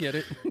 man. I get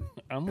it.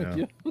 I'm with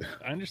you.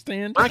 I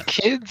understand. My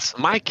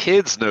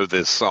kids know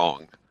this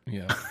song.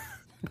 Yeah.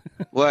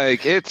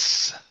 Like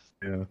it's.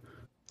 Yeah.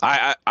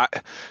 I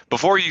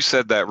before you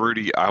said that,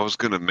 Rudy, I was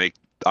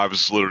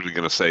literally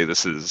gonna say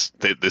this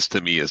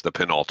to me is the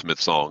penultimate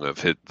song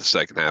of the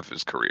second half of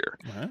his career.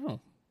 Wow.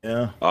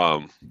 Yeah.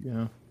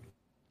 Yeah.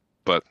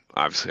 But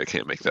obviously, I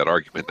can't make that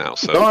argument now.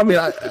 So no, I mean,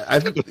 I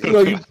think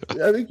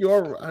I think you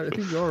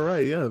are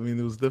right. Yeah, I mean,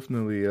 it was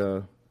definitely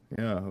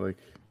like.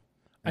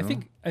 I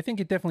think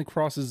it definitely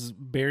crosses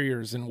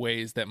barriers in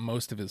ways that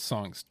most of his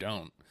songs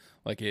don't.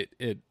 Like it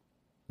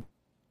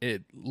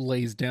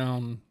lays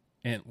down,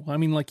 and well, I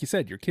mean, like you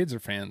said, your kids are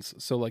fans,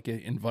 so like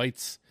it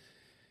invites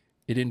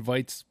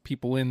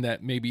people in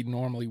that maybe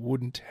normally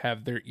wouldn't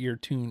have their ear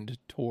tuned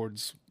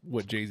towards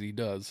what Jay-Z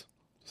does.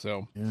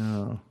 So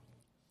yeah.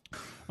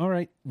 All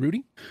right,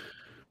 Rudy.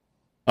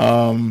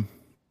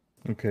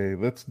 Okay,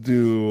 let's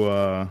do.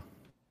 All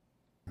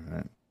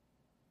right.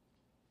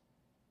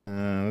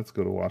 Let's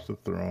go to Watch the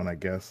Throne, I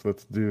guess.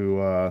 Let's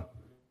do.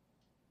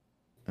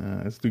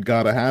 Let's do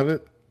 "Gotta Have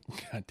It."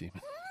 God damn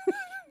it.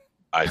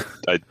 I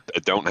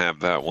don't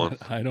have that one.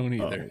 I don't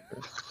either.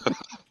 Oh.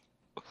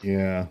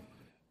 Yeah.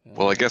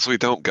 Well, I guess we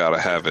don't gotta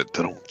have it.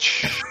 Look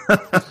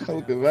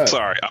at that.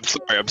 Sorry.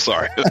 I'm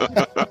sorry.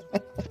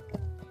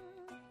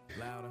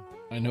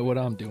 I know what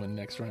I'm doing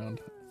next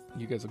round.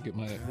 You guys will get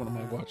one of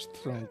my Watch the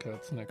Throne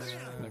cuts next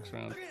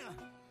round.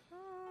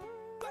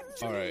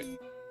 All right,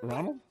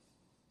 Ronald.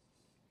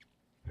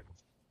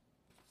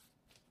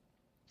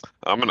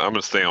 I'm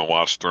gonna stay on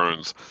Watch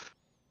Thrones.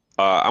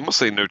 I'm gonna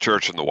say No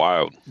Church in the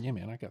Wild. Yeah,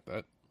 man, I got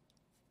that.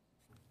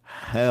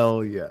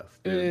 Hell yes.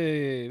 Dude.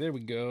 Hey, there we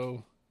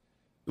go.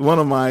 One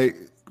of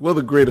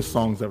the greatest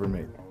songs ever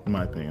made, in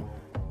my opinion.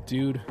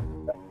 Dude.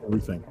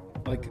 Everything.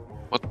 Like,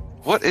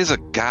 what is a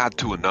God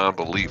to a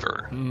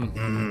non-believer?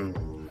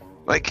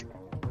 Like,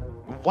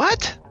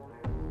 what?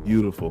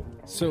 Beautiful.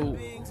 So,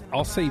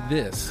 I'll say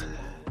this,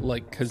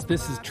 like, because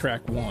this is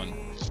track 1.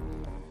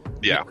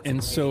 Yeah.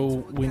 And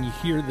so when you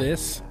hear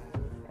this,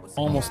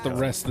 almost the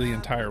rest of the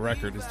entire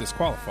record is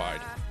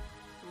disqualified.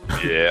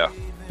 Yeah.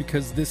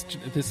 Because this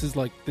is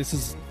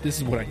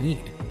what I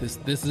need. This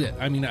is it.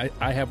 I mean,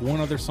 I have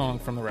one other song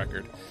from the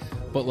record,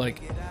 but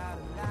like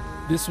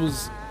this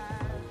was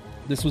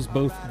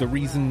both the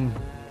reason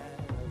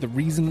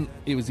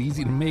it was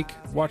easy to make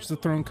Watch the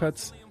Throne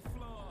cuts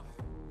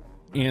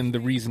and the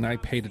reason I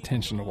paid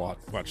attention to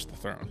Watch the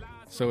Throne.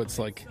 So it's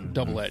like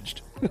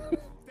double-edged.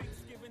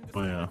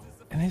 Oh yeah.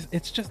 And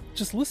it's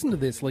just listen to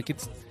this, like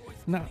it's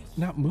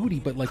not moody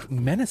but like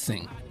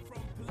menacing.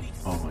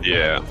 Oh my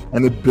yeah. God.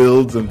 And it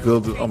builds and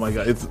builds. Oh my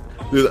God.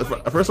 Dude,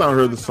 the first time I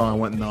heard this song, I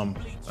went numb.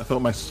 I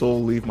felt my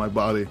soul leave my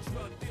body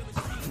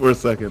for a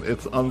second.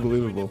 It's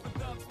unbelievable.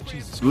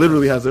 Jesus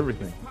Literally has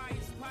everything.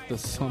 The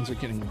Suns are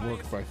getting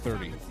worked by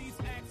 30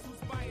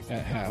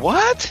 at half.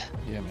 What?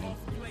 Yeah, man.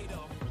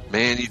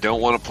 Man, you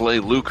don't want to play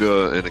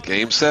Luka in a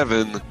Game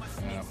 7. Yeah.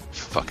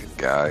 Fucking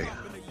guy.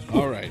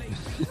 All right.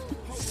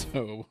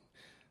 So,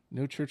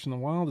 No Church in the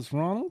Wild is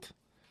Ronald.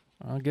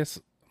 I guess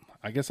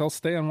I'll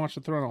stay on Watch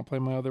the Throne. I'll play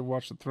my other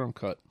Watch the Throne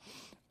cut.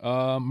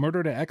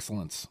 Murder to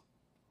Excellence.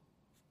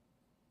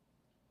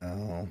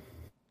 Oh.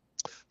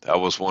 That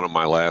was one of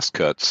my last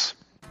cuts.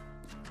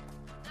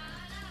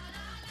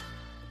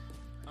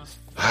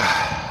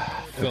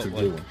 That's a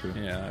good one, too.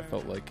 Yeah, I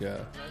felt like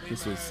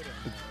this was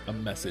a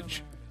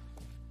message.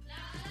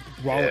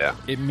 While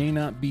it may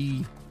not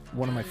be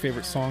one of my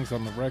favorite songs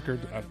on the record,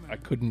 I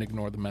couldn't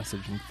ignore the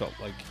message and felt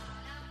like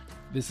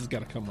this has got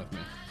to come with me.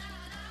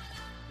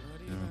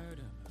 Yeah.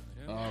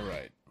 All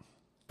right.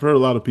 I've heard a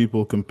lot of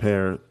people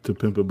compare To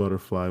Pimp a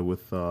Butterfly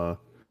with Watch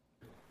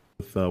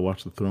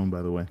the Throne,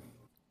 by the way.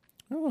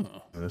 Oh.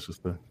 That's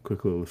just a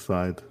quick little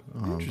aside.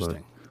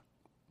 Interesting.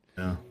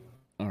 But, yeah.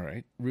 All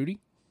right. Rudy?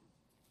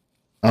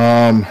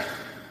 All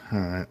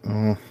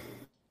right.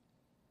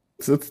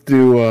 So let's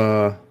do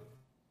let's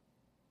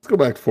go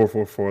back to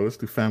 444. Let's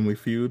do Family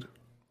Feud.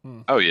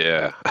 Oh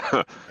yeah.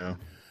 Yeah.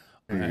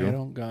 I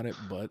don't got it,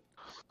 but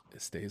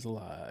it stays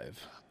alive.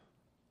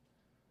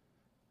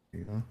 There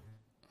you go.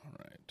 All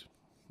right.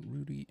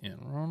 Rudy and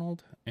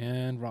Ronald.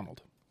 And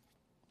Ronald.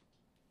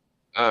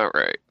 All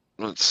right.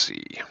 Let's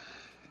see.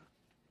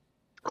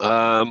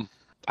 I've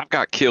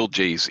got Kill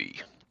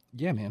Jay-Z.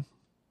 Yeah, man.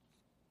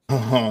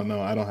 Oh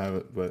no, I don't have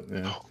it, but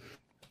yeah.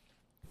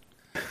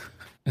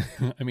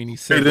 I mean, he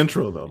said Great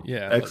intro though.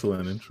 Yeah,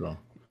 excellent intro.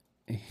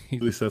 He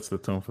really sets the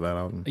tone for that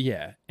album.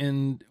 Yeah,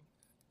 and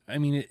I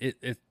mean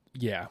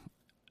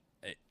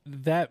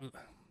that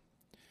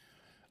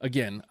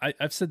again.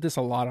 I've said this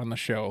a lot on the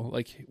show.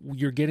 Like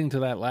you're getting to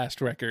that last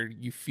record,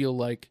 you feel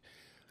like,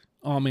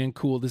 oh man,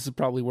 cool. This is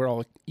probably where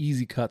all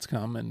easy cuts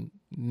come, and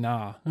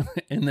nah.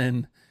 And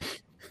then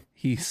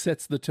he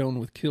sets the tone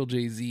with Kill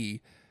Jay-Z.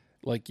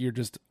 Like you're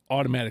just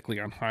automatically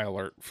on high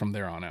alert from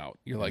there on out.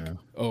 You're like,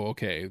 oh,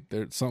 okay,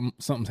 there's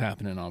something's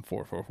happening on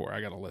 444. I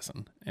gotta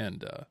listen.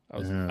 And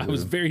I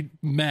was very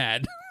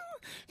mad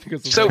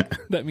because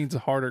that means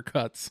harder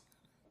cuts.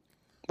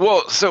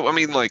 Well, so I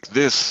mean, like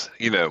this,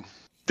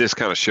 this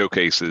kind of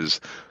showcases.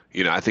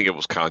 I think it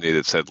was Kanye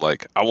that said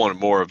like, I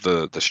wanted more of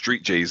the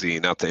street Jay-Z,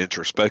 not the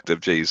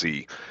introspective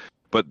Jay-Z.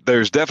 But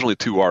there's definitely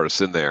two artists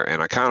in there,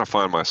 and I kind of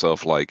find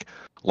myself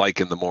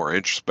liking the more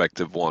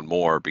introspective one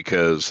more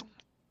because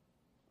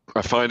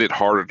I find it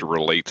harder to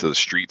relate to the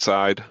street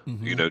side,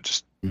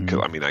 just because,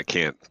 I mean, I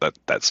can't,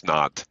 that's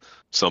not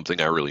something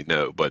I really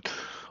know. But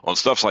on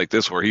stuff like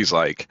this where he's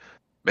like,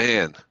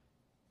 man,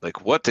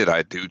 like, what did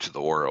I do to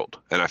the world?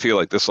 And I feel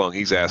like this song,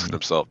 he's asking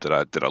himself, did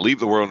I leave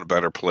the world in a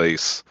better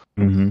place?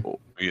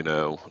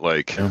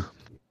 Like.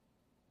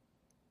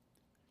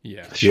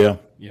 Yeah. Yeah.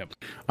 Yep.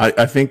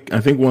 I think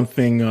one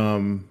thing,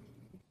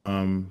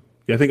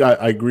 I think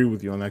I agree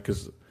with you on that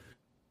because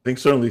I think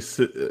certainly,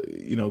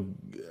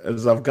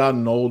 as I've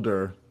gotten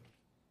older,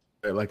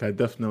 like I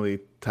definitely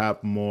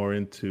tap more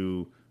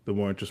into the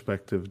more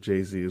introspective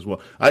Jay-Z as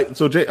well. I've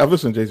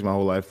listened to Jay-Z my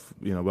whole life,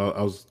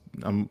 but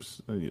I'm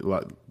a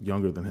lot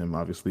younger than him,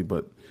 obviously,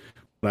 but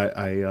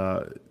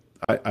I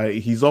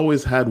he's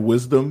always had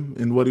wisdom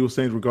in what he was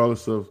saying,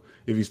 regardless of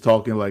if he's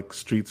talking like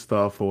street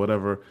stuff or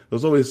whatever.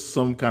 There's always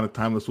some kind of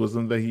timeless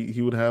wisdom that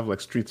he would have,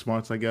 like street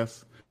smarts, I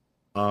guess.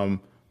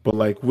 But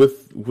like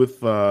with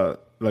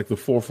like the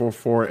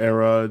 444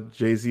 era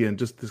Jay-Z and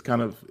just this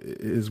kind of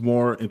his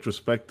more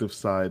introspective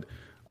side,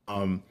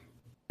 I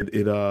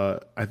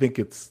think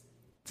it's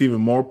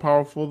even more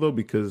powerful though,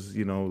 because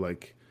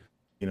like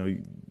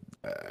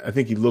I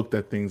think he looked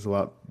at things a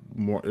lot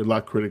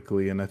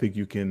critically, and I think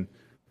you can,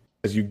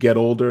 as you get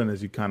older and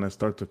as you kind of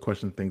start to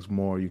question things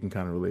more, you can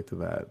kind of relate to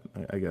that,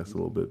 I guess, a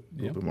little bit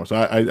more. So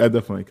I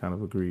definitely kind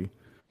of agree.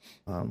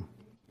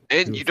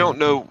 And you don't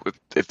know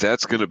if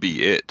that's going to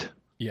be it.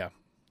 Yeah.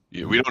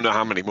 We don't know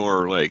how many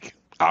more like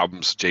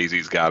albums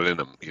Jay-Z's got in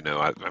him.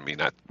 I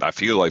mean, I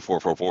feel like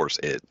 444 is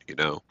it.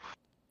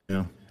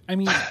 Yeah. I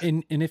mean,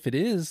 and if it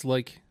is,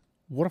 like,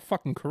 what a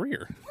fucking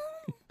career.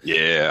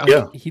 Yeah.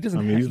 Yeah. He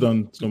doesn't. He's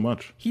done so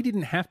much. He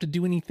didn't have to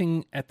do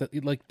anything at the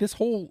like this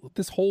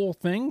whole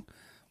thing,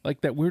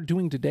 like that we're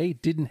doing today,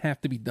 didn't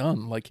have to be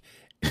done. Like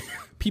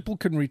people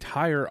can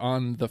retire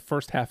on the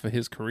first half of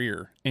his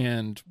career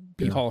and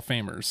be Hall of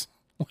Famers.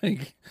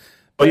 Like,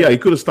 oh yeah, he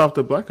could have stopped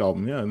the Black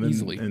Album, and then,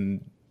 easily,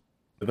 and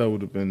that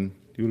would have been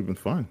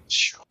fine.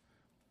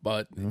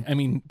 But I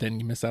mean, then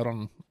you miss out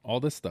on all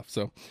this stuff.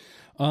 So,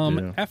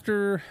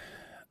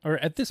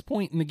 at this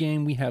point in the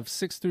game, we have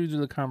 6 through to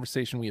the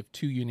conversation. We have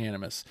 2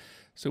 unanimous.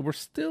 So we're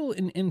still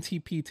in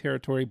NTP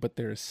territory, but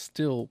there is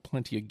still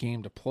plenty of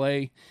game to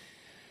play.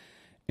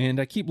 And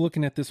I keep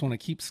looking at this one. I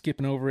keep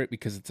skipping over it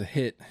because it's a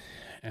hit,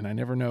 and I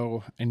never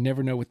know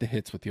with the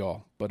hits with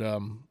y'all. But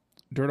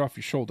Dirt Off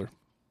Your Shoulder.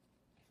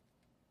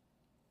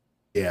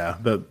 Yeah,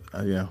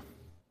 yeah.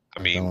 I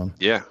mean,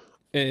 yeah.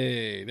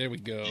 Hey, there we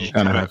go. You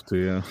kind of have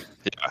to,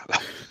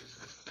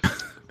 Yeah.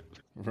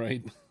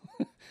 Right.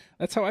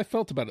 That's how I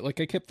felt about it. Like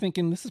I kept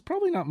thinking, this is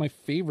probably not my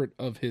favorite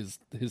of his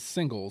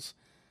singles,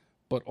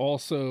 but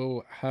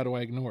also, how do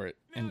I ignore it?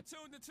 And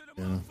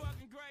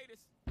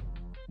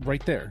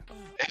right there.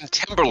 And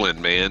Timbaland,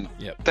 man.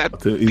 Yep.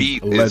 That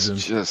beat is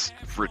just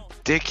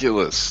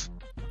ridiculous.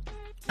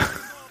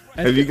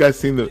 Have you guys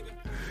seen the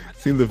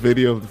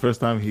video of the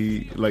first time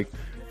he like?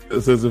 So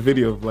there's a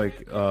video of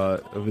like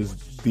of his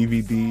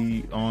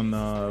DVD on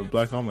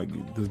Black Album,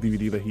 like this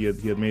DVD that he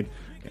had made,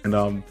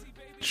 and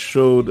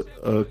showed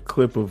a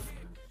clip of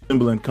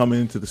Timbaland coming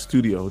into the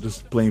studio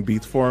just playing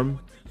beats for him,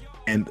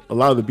 and a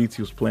lot of the beats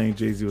he was playing,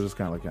 Jay-Z was just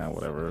kind of like,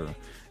 whatever.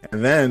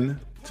 And then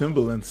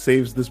Timbaland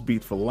saves this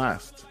beat for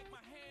last.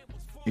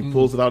 He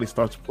pulls it out, he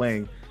starts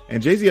playing,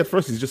 and Jay-Z at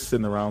first he's just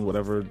sitting around,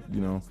 whatever,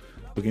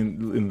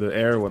 looking in the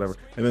air or whatever.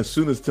 And then as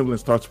soon as Timbaland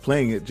starts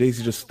playing it,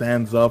 Jay-Z just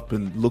stands up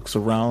and looks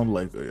around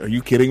like, are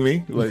you kidding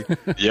me? Like,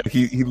 yep.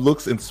 he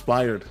looks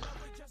inspired.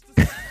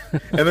 and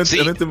then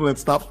Timbaland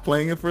stops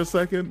playing it for a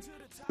second.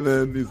 And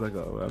then he's like,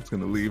 oh, I'm just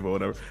going to leave or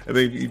whatever. And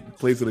then he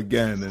plays it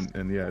again.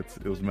 And yeah,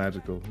 it was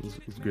magical.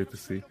 It was great to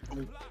see.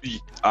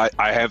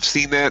 I have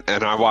seen that,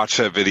 and I watched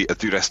that video.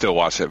 Dude, I still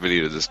watch that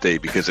video to this day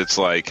because it's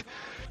like,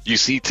 you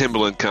see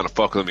Timbaland kind of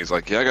fuck with him. He's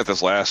like, yeah, I got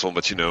this last one,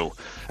 but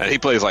and he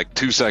plays like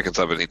 2 seconds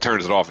of it and he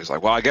turns it off. He's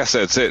like, well, I guess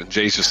that's it. And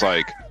Jay's just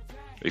like,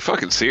 are you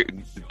fucking serious?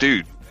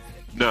 Dude,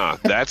 nah,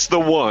 that's the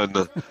one.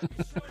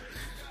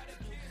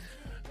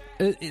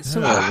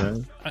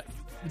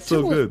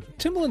 So good.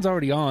 Timbaland's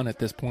already on at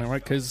this point,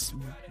 right? Because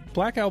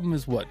Black Album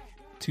is what?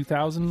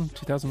 2000,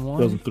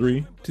 2001?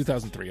 2003.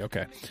 2003,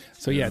 okay.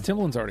 So yeah,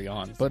 Timbaland's already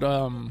on. But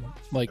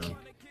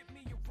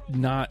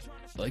not...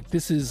 Like,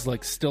 this is,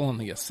 like, still on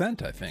the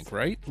ascent, I think,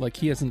 right? Like,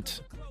 he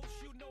hasn't...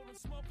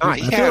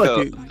 He had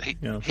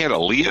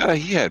Aaliyah.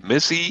 He had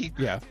Missy.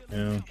 Yeah.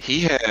 He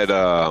had...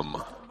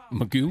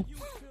 Magoo.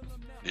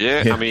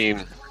 Yeah, I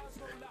mean...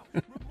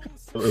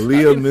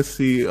 Aaliyah,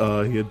 Missy,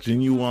 he had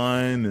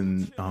Genuine,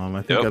 and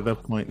I think at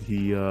that point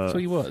he... so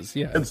he was,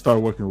 yeah. Had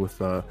started working with...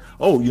 you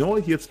know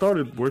what? He had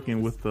started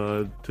working with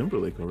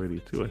Timberlake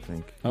already, too, I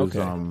think. Okay.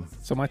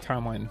 So my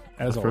timeline,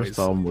 as always... The first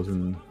album was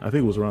I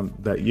think it was around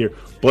that year.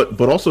 But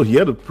also, he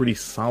had a pretty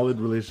solid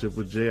relationship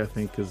with Jay, I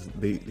think, because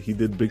he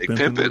did Big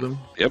Pimpin' with him.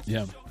 Yep.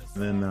 Yeah.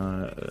 And then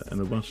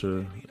and a bunch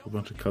of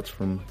cuts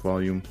from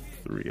Volume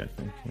 3, I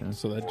think. Yeah.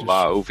 So that just...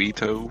 La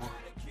Ovito.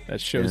 That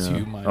shows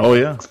you my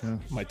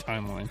my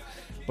timeline.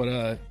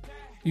 But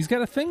he's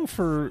got a thing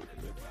for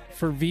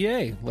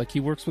VA. Like, he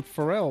works with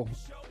Pharrell.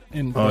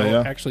 And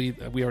actually,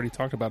 we already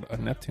talked about a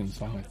Neptune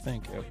song, I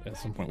think, at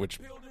some point, which,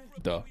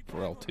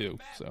 Pharrell too.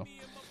 So,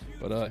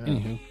 but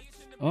anywho.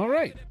 All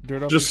right.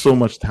 Just so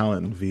much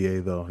talent in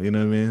VA, though. You know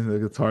what I mean?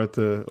 Like, it's hard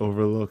to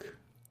overlook.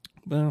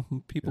 Well,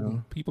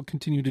 people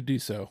continue to do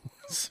so.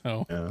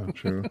 So yeah,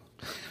 true.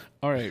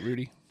 All right,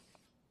 Rudy.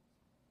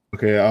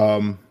 Okay.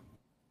 All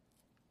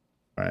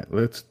right.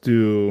 Let's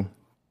do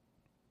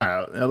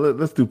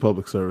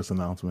public service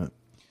announcement.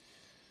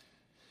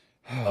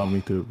 Allow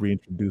me to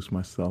reintroduce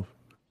myself.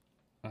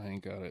 I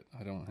ain't got it.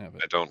 I don't have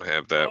it. I don't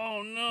have that.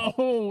 Oh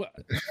no!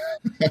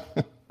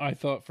 I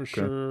thought for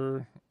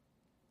sure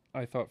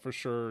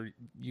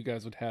you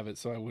guys would have it,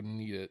 so I wouldn't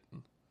need it.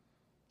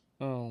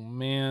 Oh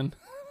man.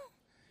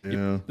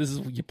 Yeah.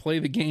 You play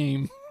the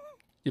game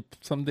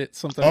Sometimes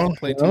you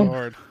play too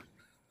hard.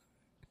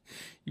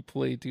 You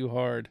play too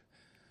hard.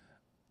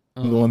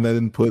 I'm the one that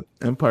didn't put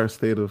Empire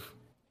State of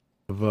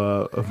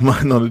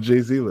mine on the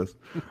Jay-Z list.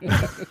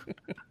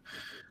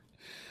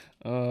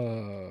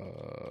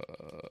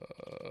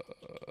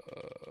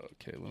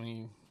 Okay, let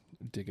me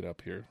dig it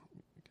up here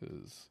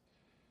because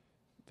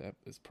that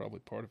is probably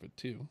part of it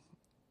too.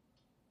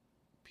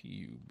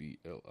 Publi.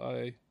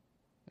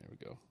 There we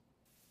go.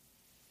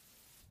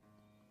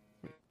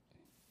 Wait.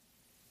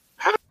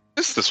 How did I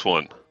miss this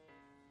one?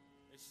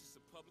 It's just a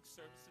public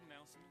service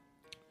announcement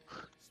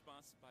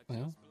sponsored by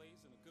Well. Just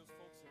Blaze and the good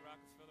folks at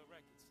Rockefeller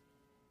Records.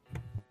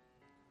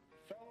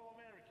 Fellow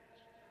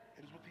Americans,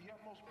 it is with the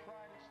utmost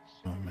pride and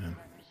Oh sincerity man,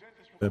 that I present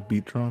this that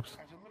beat drops.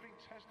 as a living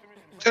testament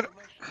and Did-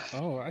 revelation.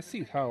 Oh, I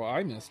see how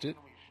I missed it.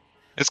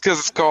 It's because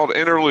it's called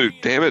Interlude.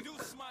 Damn it.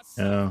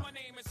 Yeah.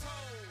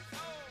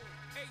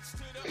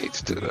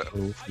 H to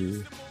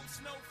the.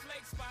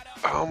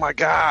 Oh my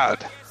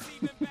god.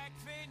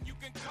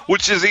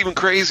 Which is even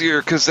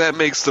crazier because that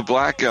makes the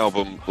Black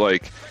Album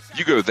like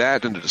you go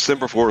that into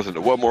December 4th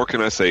into What More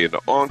Can I Say into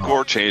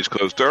Encore, Change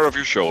Clothes, Dirt Off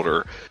Your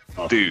Shoulder,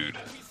 dude.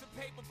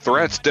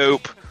 Threat's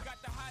dope.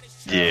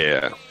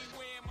 Yeah.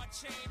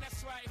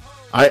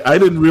 I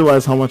didn't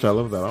realize how much I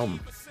love that album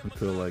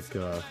until like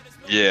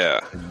Yeah.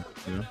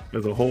 you know,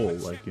 as a whole,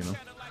 like, you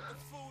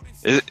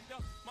know.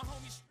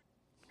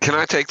 Can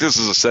I take this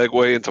as a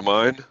segue into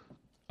mine?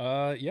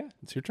 Yeah,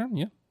 it's your turn.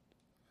 Yeah.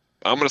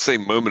 I'm gonna say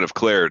Moment of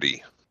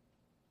Clarity.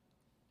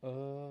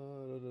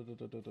 Oh,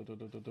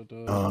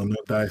 no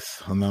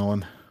dice on that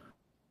one.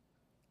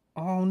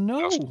 Oh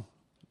no.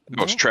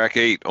 That was track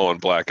 8 on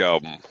Black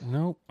Album.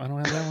 Nope, I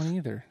don't have that one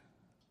either.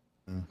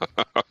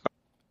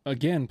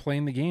 Again,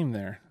 playing the game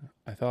there.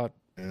 I thought.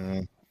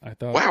 Yeah.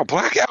 Wow,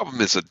 Black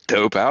Album is a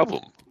dope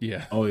album.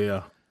 Yeah. Oh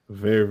yeah,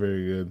 very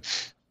very good.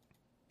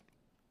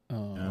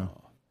 Yeah.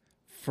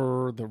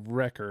 For the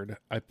record,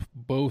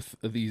 both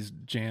of these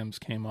jams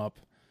came up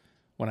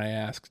when I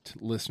asked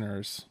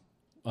listeners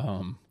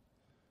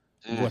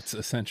what's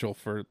essential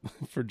for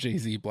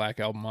Jay-Z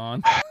Black Album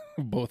on.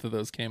 Both of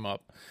those came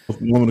up.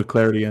 Moment of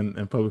Clarity and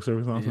Public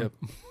Service Announcement.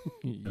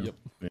 Yep. Yep.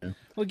 Yeah.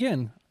 Well,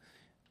 again,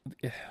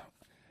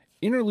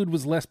 Interlude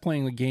was less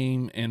playing the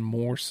game and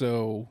more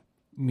so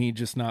me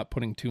just not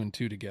putting 2 and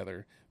 2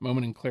 together.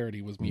 Moment in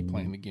Clarity was me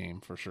playing the game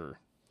for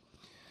sure.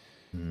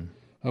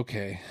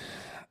 Okay.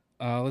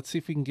 Let's see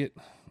if we can get...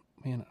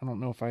 Man, I don't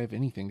know if I have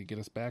anything to get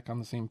us back on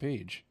the same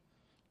page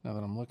now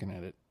that I'm looking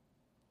at it.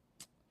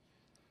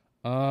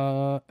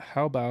 How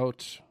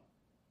about...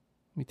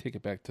 Let me take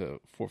it back to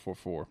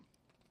 444.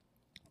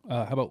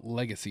 How about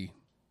Legacy?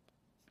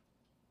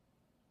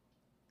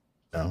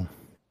 No.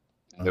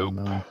 Nope.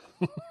 No.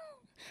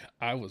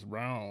 I was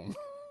wrong.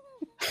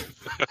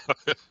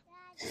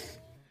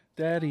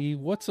 Daddy,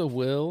 what's a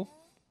will?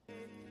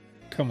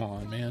 Come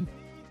on, man.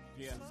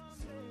 Yeah.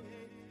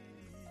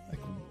 Like,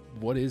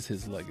 what is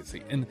his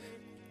legacy? And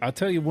I'll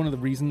tell you one of the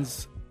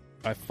reasons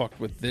I fucked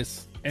with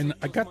this, and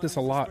I got this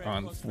a lot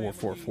on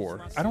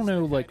 444. I don't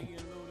know, like,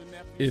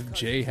 if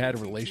Jay had a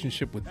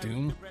relationship with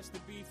Doom,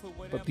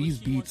 but these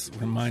beats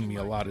remind me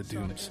a lot of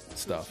Doom's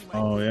stuff.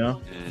 Oh yeah.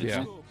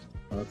 Yeah.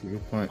 Oh, that's a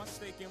good point.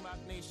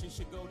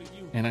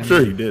 And I'm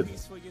sure he did.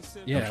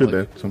 Yeah, I'm sure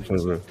like, that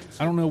sometimes.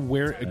 I don't know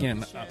where,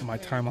 again, my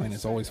timeline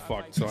is always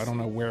fucked, so I don't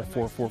know where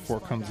 444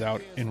 comes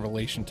out in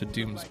relation to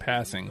Doom's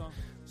passing,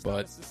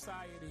 but,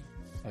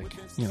 like,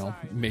 you know,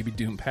 maybe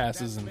Doom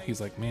passes and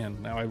he's like,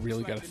 man, now I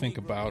really got to think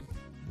about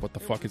what the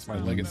fuck is my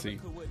legacy.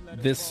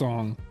 This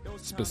song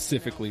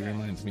specifically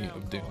reminds me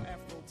of Doom.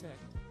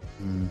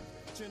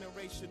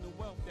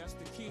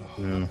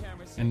 Yeah.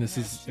 And this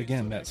is,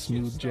 again, that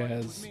smooth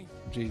jazz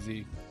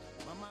Jay-Z.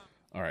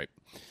 All right.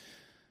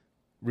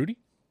 Rudy?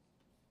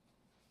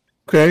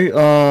 Okay.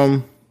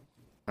 All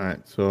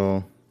right.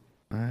 So,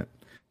 all right.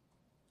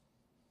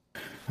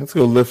 Let's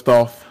go Lift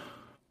Off.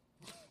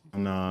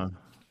 On the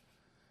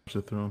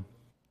Throne.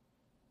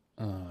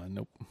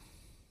 Nope.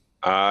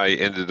 I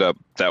ended up,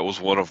 that was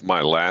one of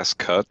my last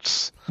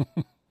cuts,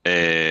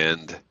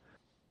 and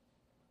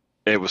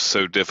it was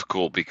so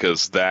difficult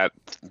because that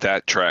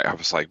track, I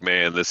was like,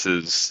 man, this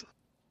is,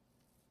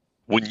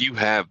 when you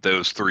have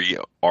those 3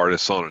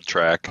 artists on a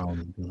track, Oh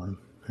my God.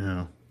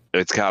 Yeah.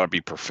 it's got to be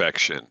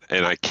perfection.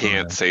 And I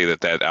can't Right. say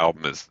that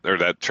album is, or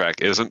that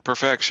track isn't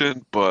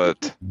perfection,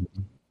 but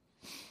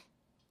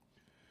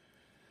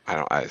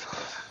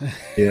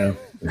Yeah.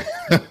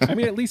 I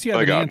mean, at least you have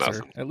I an got answer.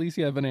 nothing. At least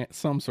you have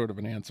some sort of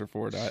an answer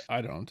for it.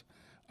 I don't.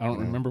 I don't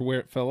remember where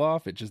it fell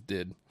off. It just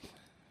did.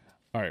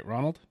 All right,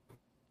 Ronald?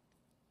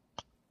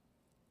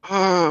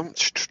 Getting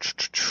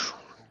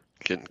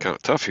kind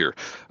of tough here.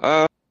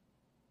 I'm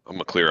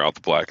gonna clear out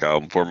the Black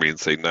Album for me and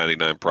say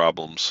 99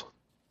 Problems.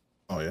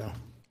 Oh yeah.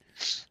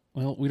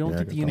 Well, we don't Yeah,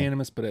 get the good call.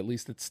 unanimous, but at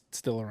least it's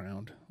still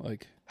around.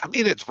 Like, I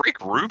mean, it's Rick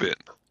Rubin.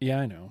 yeah,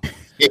 I know.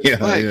 Yeah.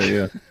 Like-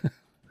 Yeah.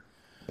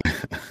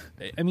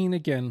 I mean,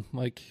 again,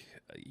 like,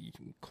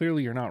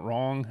 clearly you're not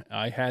wrong.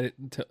 I had it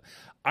until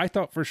I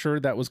thought for sure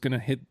that was gonna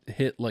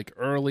hit like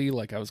early,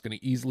 like I was gonna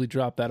easily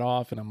drop that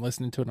off, and I'm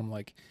listening to it. I'm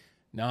like,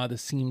 nah,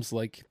 this seemed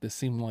like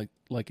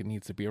it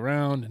needs to be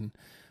around. And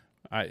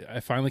I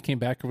finally came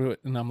back to it,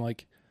 and I'm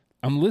like,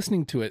 I'm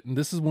listening to it, and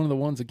this is one of the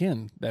ones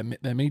again that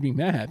made me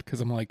mad,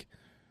 because I'm like,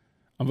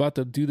 I'm about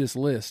to do this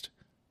list,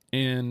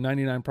 and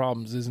 99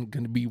 Problems isn't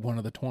going to be one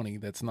of the 20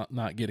 that's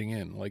not getting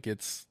in. Like,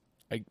 it's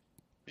like,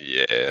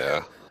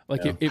 Yeah.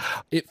 like it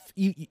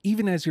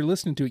even as you're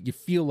listening to it, you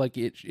feel like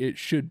it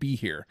should be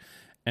here,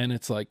 and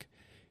it's like,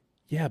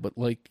 yeah, but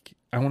like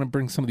I want to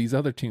bring some of these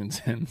other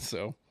tunes in.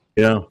 So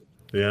Yeah,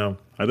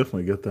 I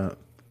definitely get that.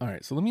 all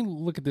right, so let me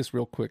look at this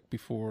real quick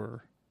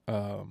before,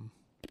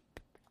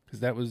 because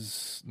that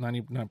was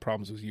 99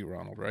 Problems was you,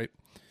 Ronald, right?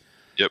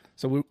 Yep.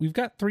 So we've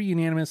got 3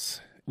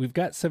 unanimous. We've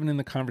got 7 in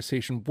the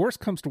conversation. Worst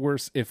comes to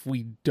worst, if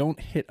we don't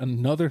hit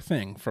another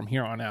thing from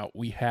here on out,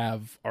 we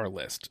have our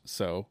list.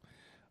 So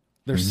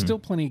there's still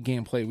plenty of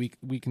gameplay.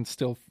 We can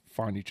still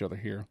find each other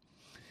here.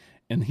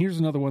 And here's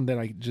another one that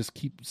I just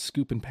keep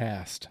scooping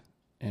past,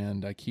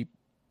 and I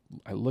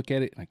look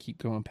at it and I keep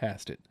going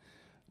past it.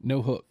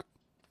 No Hook.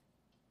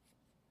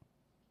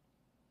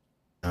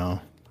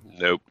 No.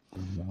 Nope.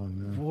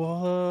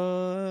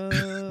 What?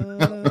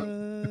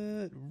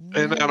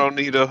 And I don't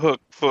need a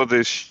hook for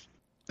this.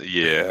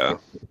 Yeah.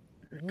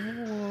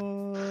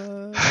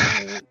 What?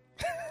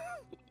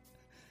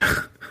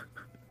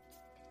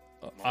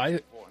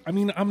 I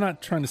mean, I'm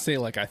not trying to say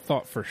like I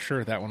thought for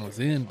sure that one was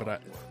in,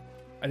 but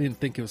I didn't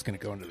think it was going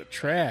to go into the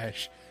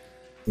trash.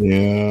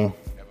 Yeah.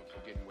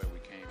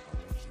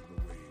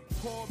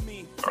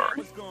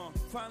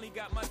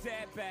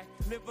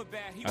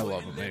 I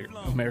love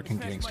American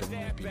Gangster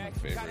might be my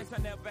favorite.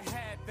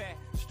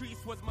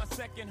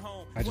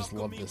 I just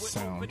love this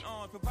sound.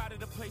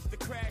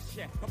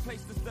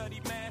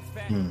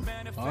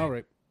 All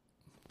right.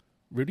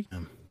 Rudy?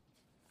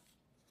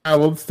 I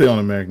will stay on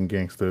American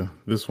Gangster.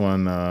 This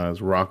one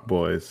is Rock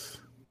Boys,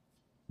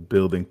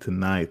 Building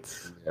Tonight.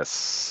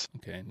 Yes.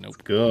 Okay, nope. Let's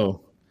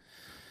go.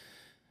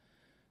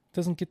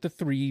 Doesn't get the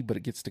 3, but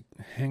it gets to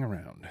hang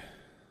around.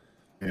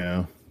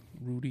 Yeah.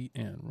 Rudy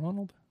and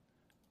Ronald.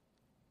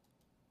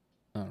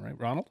 All right,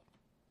 Ronald?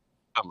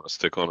 I'm going to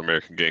stick on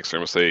American Gangster.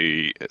 I'm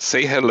going to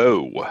say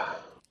hello.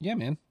 Yeah,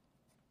 man.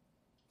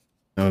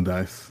 No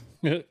dice.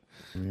 Yeah.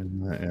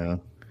 Yeah.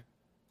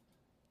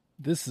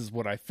 This is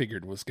what I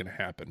figured was going to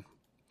happen.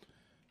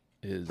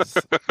 Is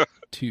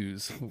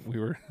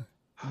 2s.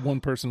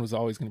 One person was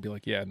always going to be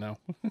like, yeah, no.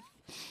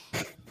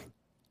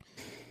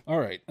 All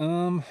right.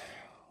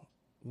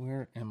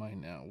 Where am I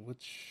now?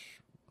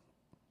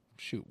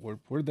 Shoot,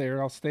 we're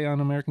there. I'll stay on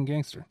American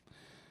Gangster.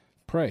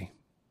 Prey.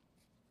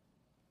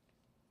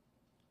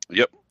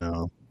 Yep.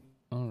 No.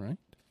 All right.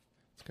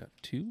 It's got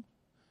 2.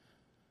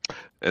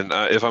 And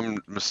if I'm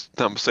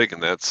not mistaken,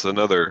 that's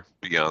another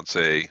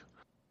Beyonce.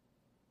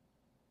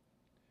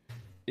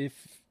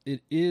 If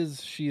it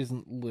is, she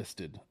isn't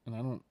listed,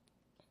 and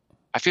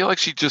I feel like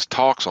she just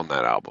talks on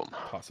that album.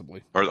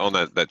 possibly. Or on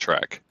that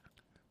track.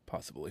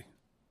 Possibly.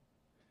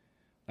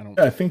 I don't.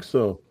 Yeah, I think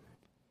so.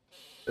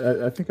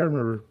 I think I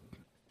remember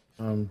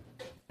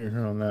hearing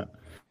her on that.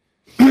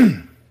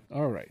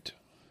 All right.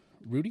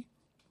 Rudy?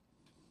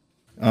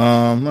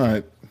 All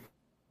right.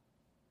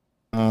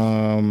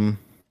 All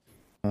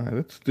right,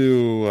 let's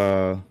do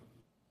Oh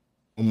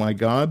My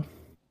God.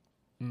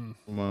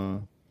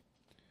 From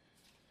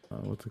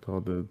what's it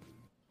called? The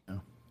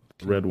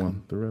red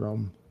one. The red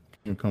album.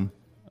 Kingdom Come.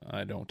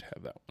 I don't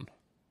have that one.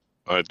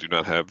 I do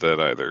not have that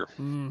either.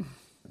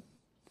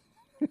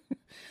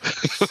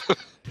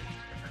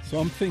 So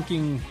I'm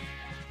thinking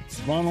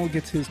Ronald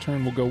gets his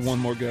turn, we'll go one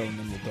more go, and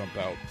then we'll dump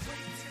out.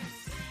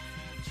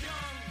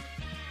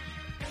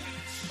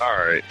 All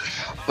right.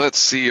 Let's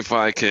see if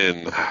I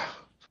can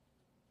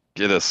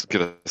get us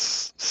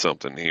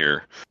something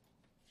here.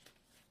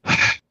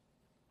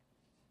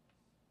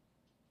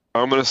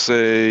 I'm going to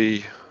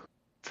say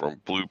from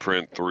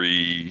Blueprint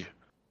 3,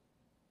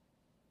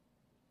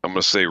 I'm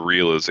going to say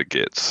Real As It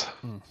Gets.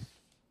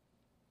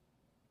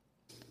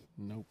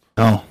 Nope.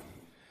 Oh.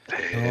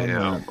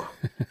 Damn.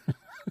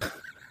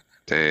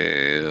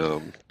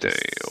 Damn.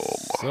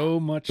 So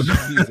much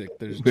music.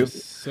 There's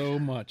just so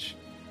much.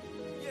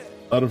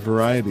 A lot of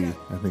variety,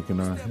 I think,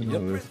 in our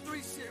list.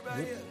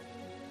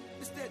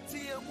 It's that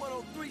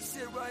TM103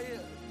 shit right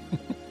here.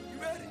 You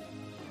ready?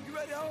 You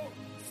ready, ho?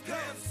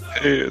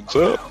 Hands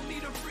up.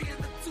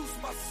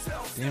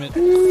 Damn it.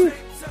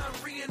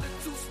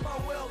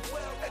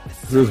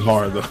 This is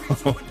hard, though.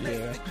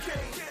 Yeah.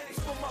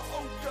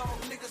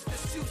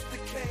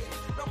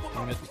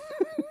 Damn it.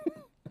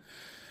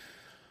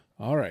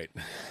 All right.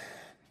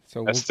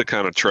 So That's the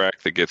kind of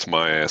track that gets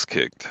my ass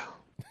kicked.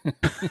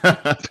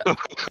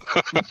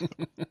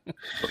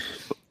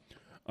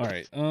 all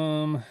right.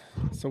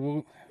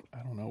 So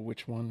I don't know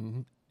which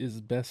one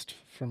is best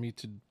for me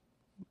to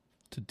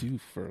do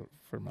for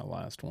my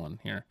last one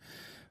here.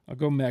 I'll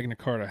go Magna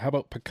Carta. How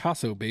about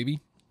Picasso,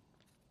 baby?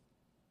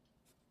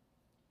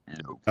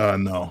 Nope.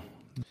 No.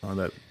 Oh,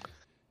 that.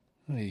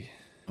 Hey.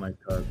 I like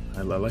that.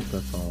 I like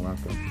that song a lot,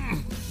 though.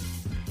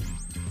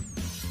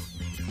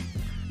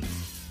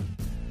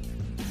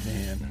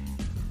 Man,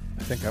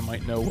 I think I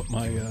might know what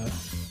my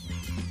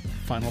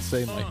final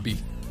say might be.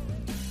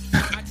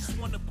 I just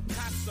want a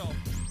Picasso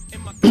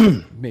in my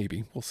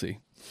Maybe. We'll see.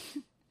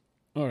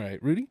 All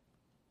right, Rudy?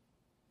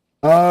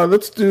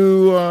 Let's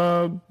do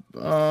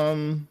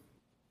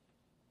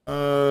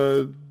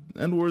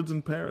N-Words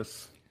in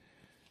Paris.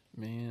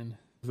 Man,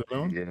 Is that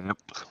on? Yep.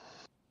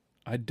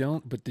 I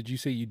don't, but did you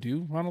say you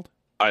do, Ronald?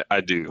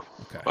 I do.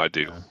 Okay. I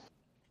do.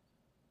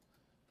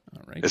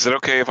 All right. Is it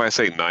okay if I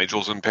say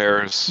Nigel's in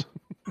Paris?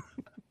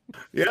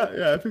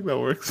 Yeah, I think that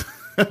works.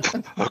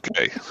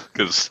 Okay,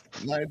 because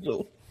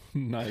Nigel.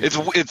 Nice.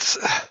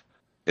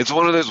 it's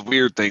one of those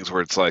weird things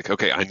where it's like,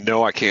 okay, I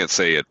know I can't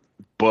say it,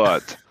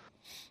 but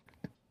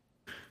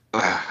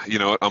you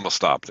know what? I'm gonna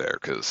stop there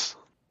because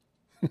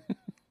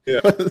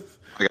Yeah. I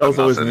That got was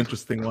always an nothing.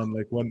 interesting one,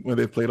 like when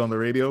they played on the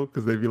radio,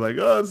 because they'd be like,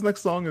 "Oh, this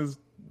next song is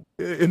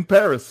in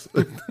Paris."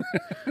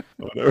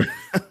 Whatever.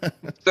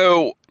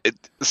 So,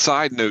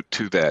 side note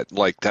to that,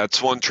 like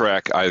that's one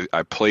track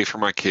I play for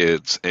my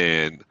kids,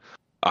 and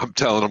I'm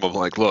telling them, I'm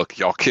like, look,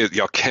 y'all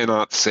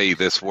cannot say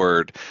this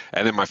word,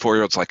 and then my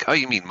 4-year-old's like, oh,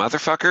 you mean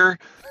motherfucker?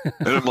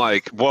 And I'm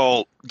like,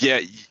 well,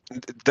 yeah,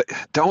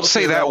 don't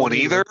say that one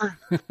either,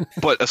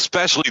 but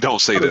especially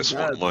don't say this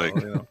one. Like,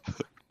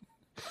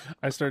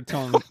 I started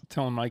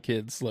telling my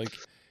kids, like,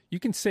 you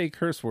can say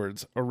curse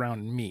words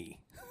around me.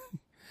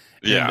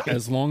 yeah, And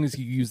as long as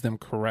you use them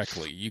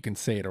correctly, you can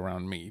say it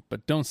around me,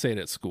 but don't say it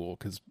at school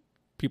because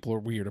people are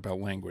weird about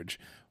language.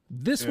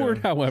 This word,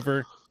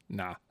 however,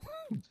 nah,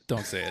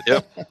 don't say it.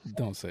 Yep.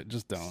 Don't say it.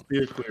 Just don't.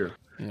 Steer clear.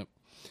 Yep.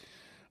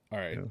 All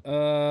right.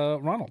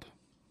 Ronald.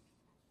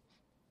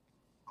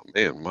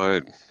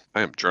 man,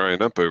 I am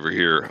drying up over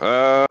here.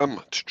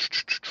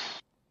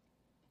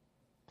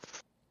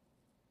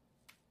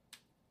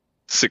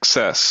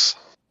 Success.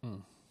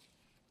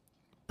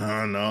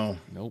 Oh no,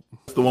 Nope.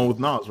 that's the one with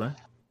Nas, right?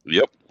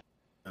 Yep.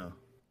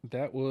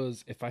 That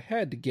was, if I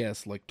had to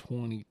guess, like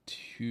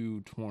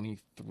 22,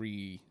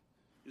 23,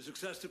 Your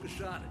success took a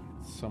shot at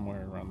you.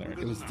 somewhere around there. It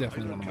was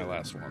definitely one of my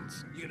last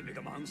ones. You're gonna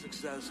become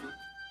unsuccessful.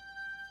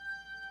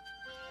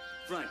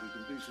 Frank, we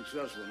can be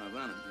successful in our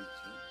enemies.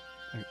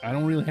 Huh? I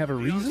don't really have a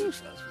Be reason.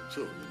 unsuccessful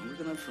too. You know, we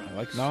can have friends. I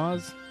like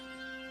Nas.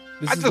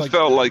 This I is just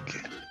felt like,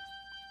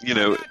 you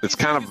know, Got it's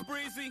these kind niggas of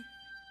breezy.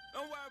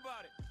 Don't worry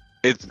about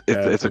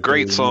it. it's a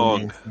great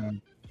song,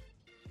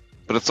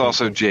 but it's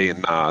also Jay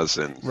and Nas,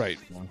 and right.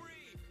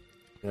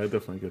 Yeah, I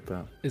definitely get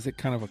that. Is it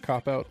kind of a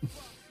cop out?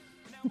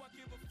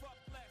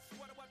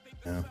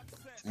 Yeah.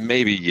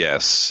 maybe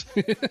yes.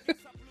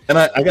 And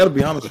I got to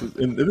be honest,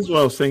 and this is what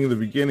I was saying in the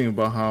beginning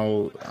about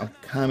how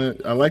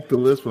I like the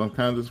list, but I'm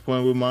kind of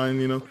disappointed with mine,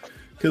 you know,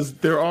 because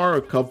there are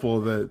a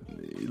couple that,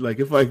 like,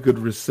 if I could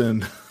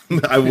rescind,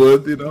 I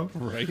would, you know,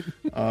 Right.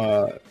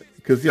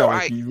 because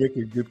you make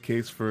a good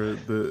case for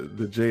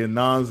the Jay and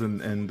Nas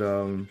and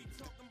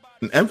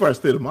Empire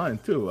State of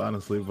Mind too,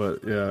 honestly.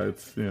 But yeah,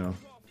 it's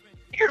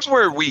Here's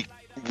where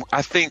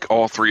I think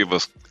all three of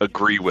us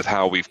agree with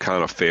how we've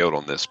kind of failed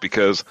on this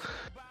because,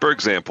 for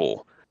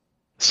example,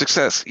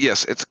 Success,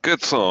 yes, it's a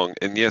good song,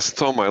 and yes,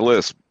 it's on my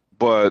list,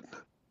 but,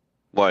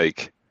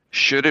 like,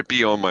 should it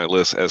be on my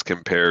list as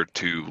compared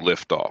to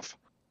Liftoff?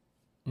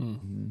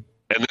 Mm-hmm.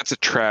 And that's a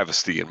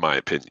travesty, in my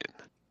opinion.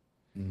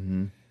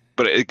 Mm-hmm.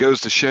 But it goes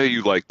to show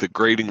you, like, the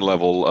grading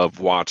level of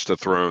Watch the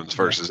Thrones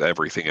versus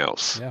everything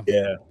else.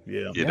 Yeah.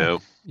 Yeah, You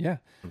know? Yeah.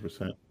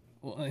 100%.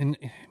 Well, and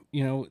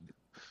you know,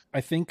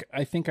 I think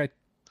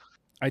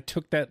I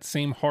took that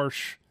same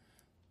harsh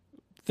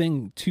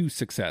thing to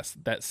Success.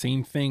 That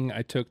same thing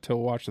I took to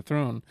Watch the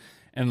Throne.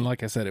 And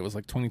like I said, it was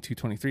like 22,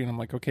 23. And I'm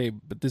like, okay,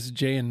 but this is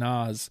Jay and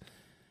Nas.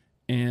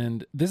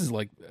 And this is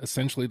like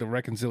essentially the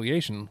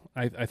reconciliation.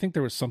 I think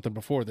there was something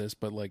before this,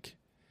 but like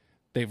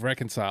they've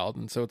reconciled.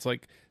 And so it's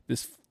like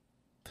this,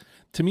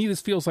 to me, this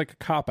feels like a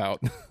cop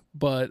out,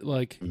 but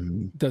like,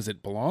 does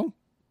it belong?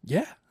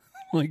 Yeah.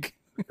 Like,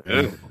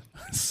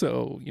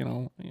 so, you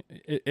know,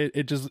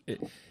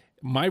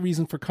 my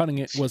reason for cutting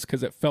it was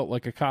because it felt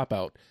like a cop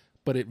out,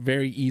 but it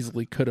very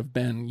easily could have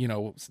been, you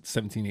know,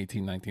 17,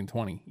 18, 19,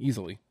 20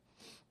 easily.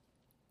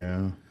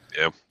 Yeah.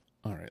 Yeah.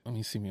 All right. Let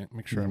me see,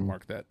 make sure I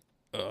mark that.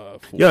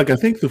 Yeah, like I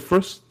think the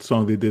first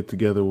song they did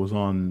together was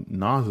on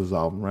Nas's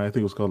album, right? I think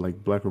it was called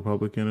like Black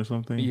Republican or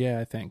something. Yeah,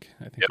 I think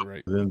you're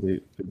right. And then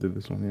they did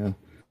this one, yeah.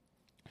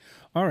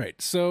 All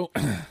right, so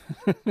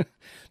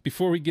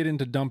before we get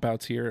into dump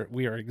outs here,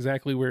 we are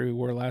exactly where we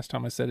were last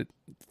time. I said it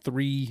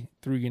 3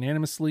 through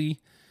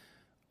unanimously.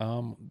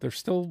 There's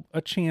still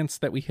a chance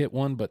that we hit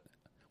one, but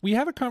we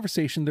have a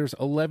conversation. There's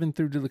 11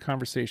 through to the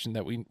conversation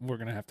that we're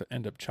going to have to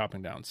end up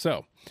chopping down.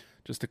 So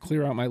just to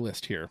clear out my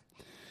list here,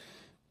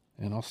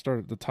 and I'll start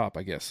at the top,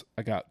 I guess.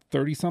 I got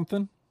 30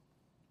 something.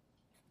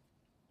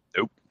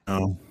 Nope.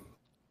 No.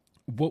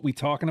 What we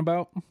talking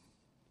about?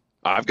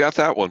 I've got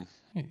that one.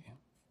 Hey.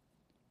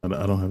 I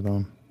don't have that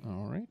one.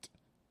 All right.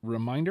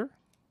 Reminder.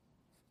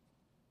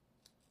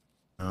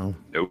 No.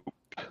 Nope.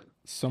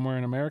 Somewhere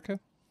in America.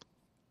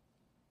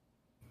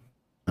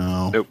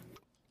 No. Nope.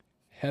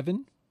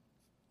 Heaven.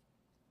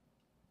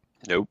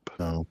 Nope.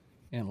 No.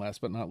 And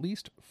last but not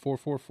least,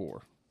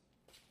 444.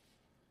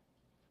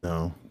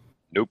 No.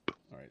 Nope.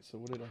 All right. right. So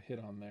what did I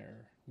hit on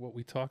there? What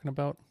we talking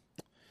about?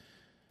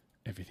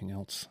 Everything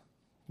else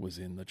was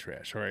in the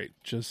trash. All right.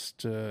 Just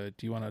do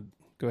you want to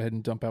go ahead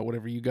and dump out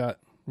whatever you got,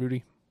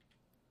 Rudy?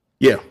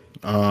 Yeah.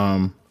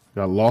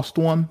 Got Lost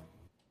One.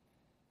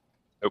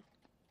 Nope.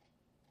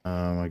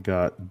 I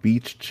got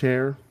Beach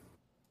Chair.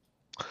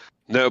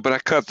 No, but I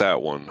cut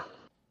that one.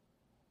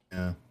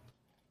 Yeah.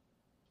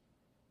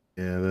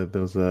 Yeah, that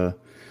was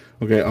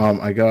okay.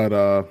 I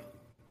got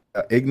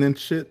Ignorant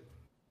Shit.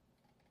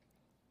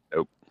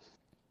 Nope.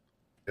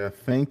 Yeah,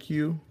 Thank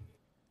You.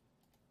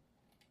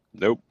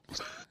 Nope.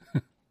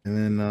 And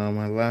then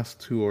my last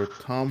two are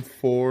Tom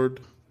Ford.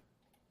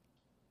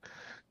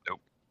 Nope.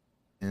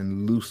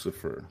 And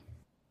Lucifer.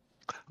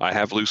 I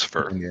have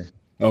Lucifer. Yeah.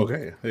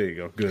 Okay, there you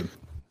go. Good.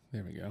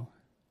 There we go.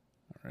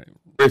 All right.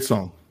 Great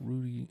song.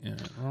 Rudy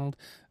and Ronald.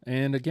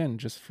 And again,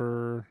 just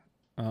for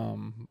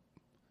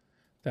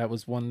that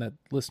was one that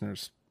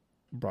listeners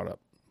brought up,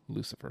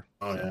 Lucifer.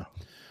 Oh yeah.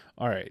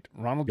 All right,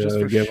 Ronald. Gotta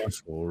Just for get my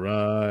soul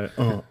right.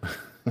 Oh.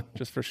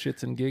 just for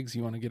shits and gigs,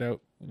 you want to get out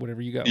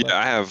whatever you got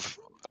Yeah, left?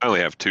 I only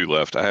have two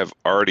left. I have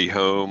Already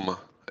Home,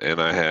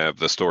 and I have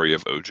The Story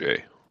of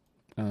OJ.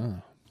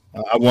 Oh.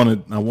 I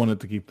wanted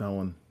to keep that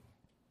one.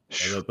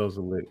 That was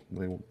a late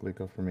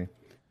go for me.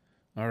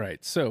 All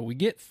right, so we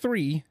get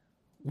 3,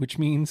 which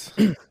means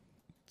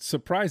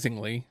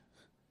surprisingly,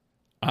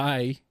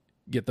 I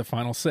get the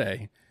final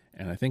say,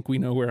 and I think we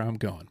know where I'm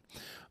going.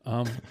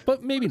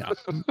 But maybe not.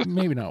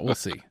 Maybe not. We'll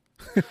see.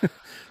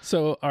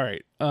 So, all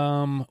right.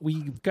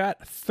 We've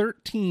got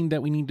 13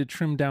 that we need to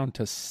trim down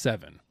to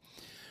 7.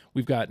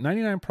 We've got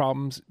 99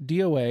 Problems,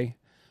 DOA,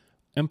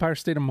 Empire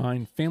State of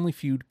Mind, Family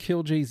Feud,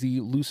 Kill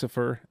Jay-Z,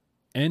 Lucifer,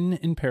 N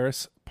in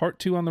Paris, Part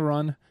 2 on the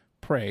Run,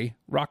 Pray,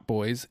 Rock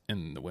Boys,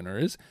 and the winner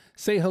is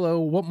Say Hello,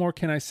 What More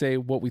Can I Say,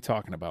 What We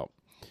Talking About?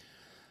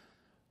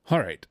 All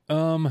right.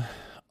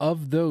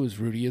 Of those,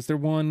 Rudy, is there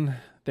one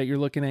that you're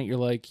looking at, you're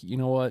like, you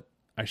know what?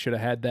 I should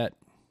have had that.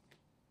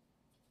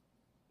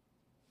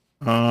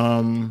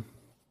 Do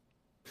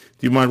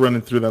you mind running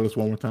through that list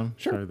one more time?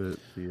 Sure.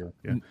 Sorry,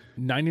 yeah.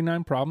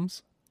 99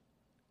 Problems,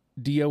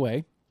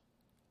 DOA,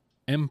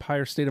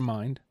 Empire State of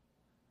Mind,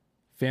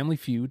 Family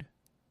Feud,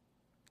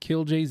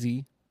 Kill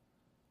Jay-Z,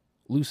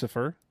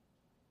 Lucifer,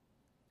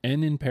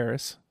 N in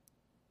Paris,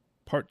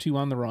 Part 2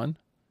 on the Run,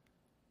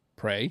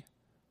 Pray,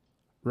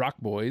 Rock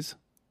Boys,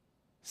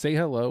 Say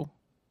Hello,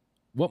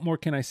 What More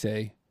Can I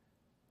Say,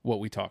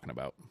 What We Talking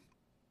About?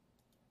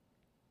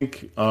 I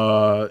think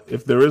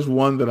if there is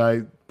one that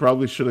I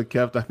probably should have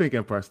kept, I think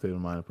Empire State of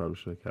Mind I probably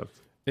should have kept.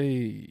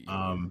 Hey.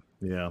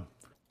 Yeah.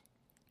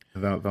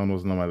 That one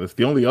wasn't on my list.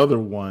 The only other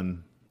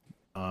one,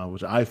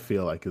 which I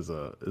feel like is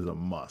a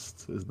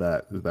must, is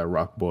that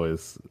Rock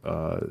Boys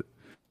song.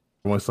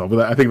 But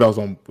I think that was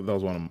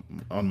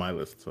one on my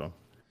list. So,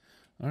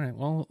 All right.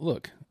 Well,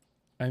 look,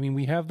 I mean,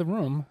 we have the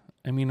room.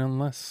 I mean,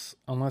 unless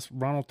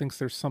Ronald thinks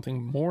there's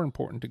something more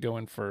important to go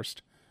in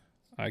first,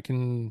 I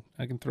can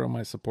throw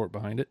my support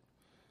behind it.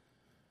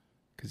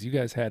 Because you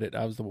guys had it,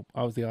 I was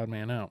the odd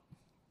man out.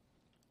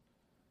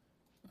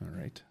 All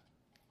right.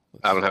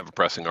 I don't have a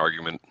pressing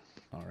argument.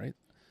 All right.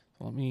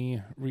 So let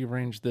me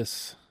rearrange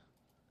this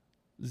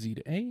Z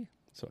to A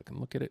so I can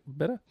look at it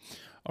better.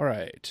 All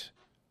right.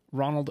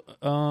 Ronald,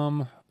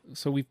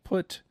 so we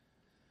put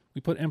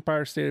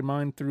Empire State of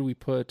Mind through, we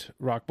put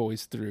Rock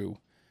Boys through.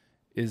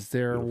 Is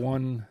there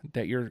one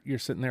that you're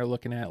sitting there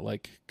looking at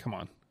like, come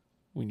on,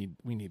 we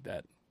need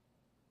that?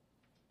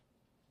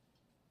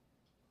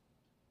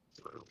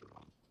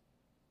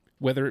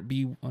 Whether it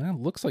be, well, it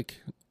looks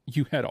like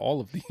you had all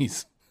of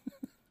these.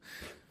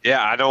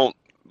 Yeah, I don't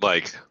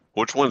like.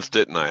 Which ones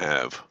didn't I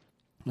have?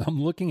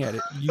 I'm looking at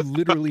it. You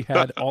literally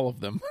had all of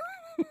them.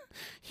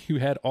 You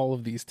had all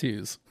of these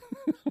twos.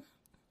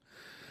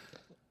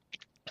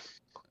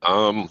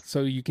 So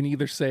you can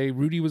either say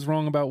Rudy was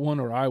wrong about one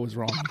or I was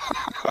wrong.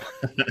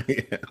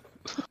 yeah.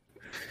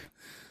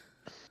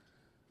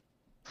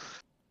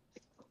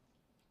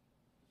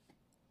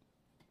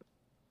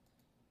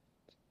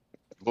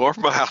 What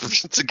are my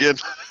options again?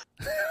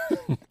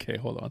 Okay,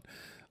 hold on.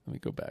 Let me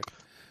go back.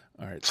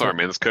 All right. Sorry,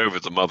 man. This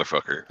COVID's a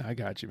motherfucker. I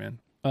got you, man.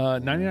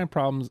 99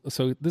 Problems.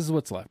 So this is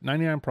what's left.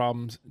 99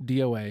 Problems,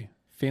 DOA,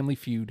 Family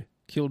Feud,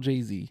 Kill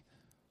Jay-Z,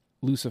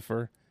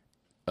 Lucifer,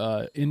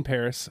 In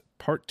Paris,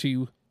 Part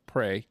 2,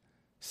 Pray,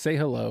 Say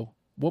Hello,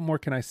 What More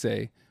Can I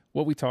Say,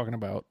 What We Talking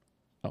About?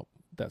 Oh,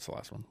 that's the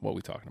last one. What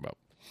We Talking About?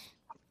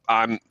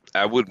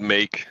 I would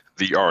make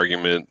the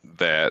argument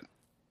that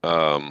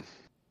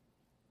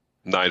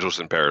Nigel's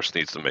in Paris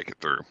needs to make it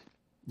through.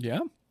 Yeah?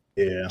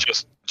 Yeah.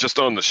 Just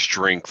on the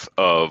strength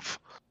of,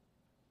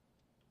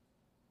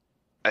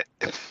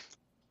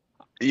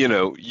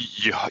 you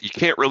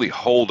can't really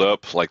hold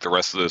up like the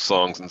rest of those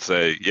songs and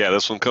say, yeah,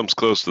 this one comes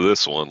close to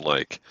this one.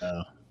 Like,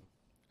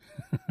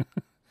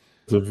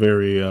 it's a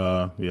very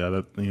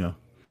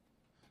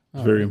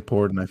very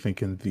important, I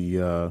think, in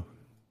the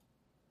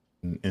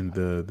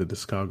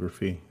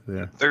discography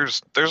there.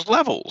 There's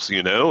levels,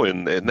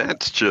 and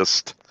that's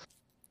just,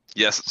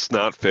 yes, it's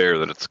not fair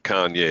that it's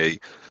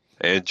Kanye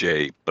and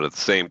Jay, but at the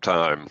same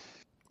time,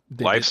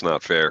 life's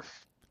not fair.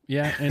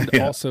 Yeah, and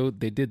Yeah. also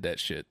they did that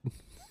shit.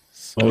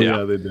 So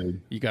Yeah, they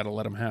did. you got to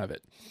let them have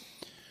it.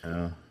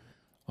 Yeah.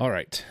 All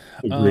right.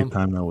 A great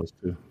time that was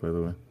too, by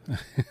the way.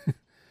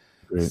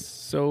 Great.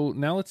 So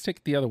now let's take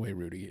it the other way,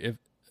 Rudy. If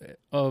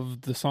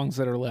of the songs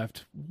that are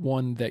left,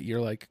 one that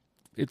you're like,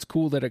 it's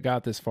cool that it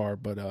got this far,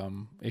 but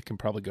it can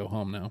probably go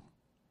home now.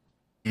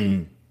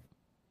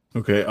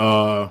 Okay.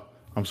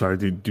 I'm sorry.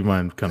 Do you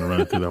mind kind of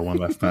running through that one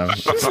last time?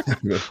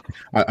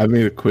 I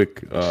made a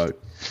quick. I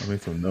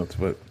made some notes,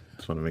 but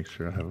just want to make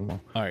sure I have them all.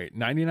 All right,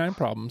 99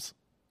 Problems,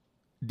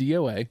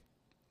 DOA,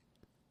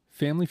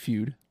 Family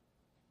Feud,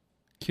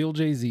 Kill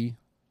Jay-Z,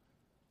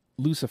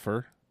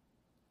 Lucifer,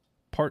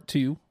 Part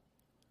 2,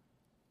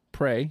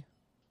 Pray,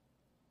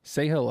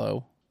 Say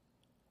Hello,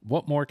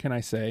 What More Can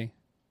I Say,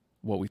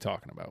 What We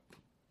Talking About?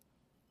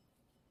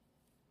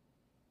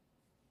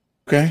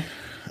 Okay.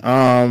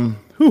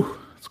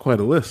 It's quite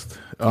a list.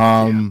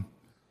 I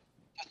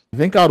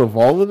think out of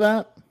all of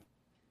that,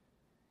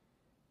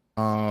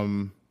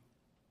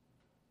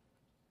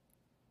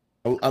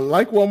 I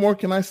like What More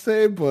Can I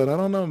Say, but I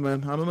don't know,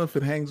 man. I don't know if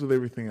it hangs with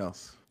everything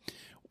else.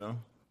 No?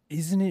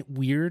 Isn't it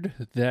weird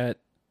that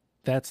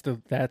that's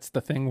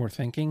the thing we're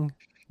thinking?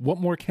 What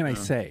more can I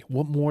say?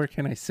 What more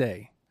can I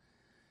say?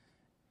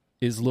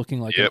 Is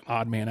looking like an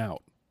odd man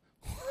out.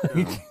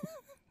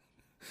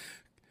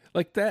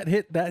 Like that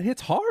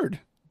hits hard,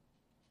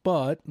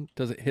 but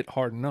does it hit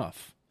hard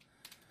enough?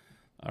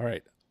 All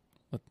right,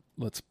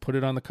 let's put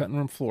it on the cutting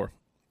room floor.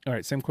 All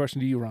right, same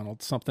question to you,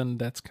 Ronald. Something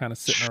that's kind of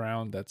sitting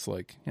around that's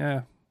like,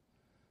 yeah.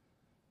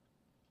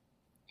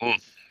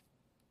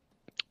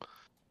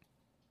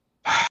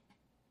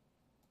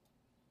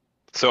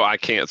 So I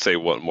can't say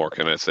what more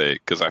can I say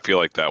because I feel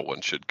like that one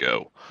should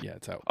go. Yeah,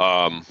 it's out.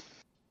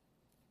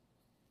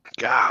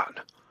 God,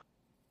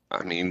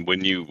 I mean,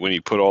 when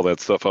you put all that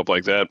stuff up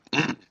like that,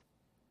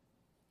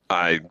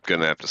 I'm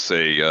gonna have to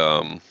say,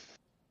 what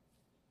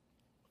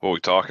are we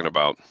talking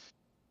about?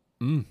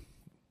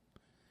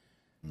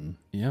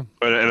 Yeah.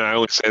 And I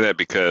only say that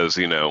because,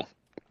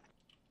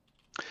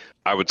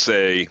 I would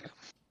say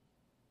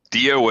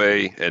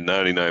DOA and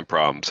 99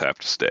 Problems have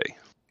to stay.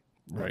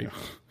 Right.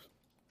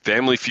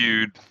 Family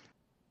Feud,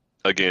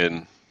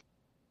 again,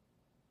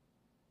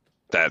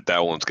 that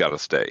one's got to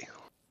stay.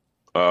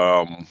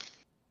 What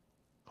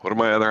are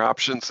my other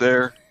options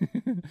there?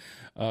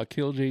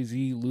 Kill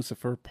Jay-Z,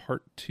 Lucifer,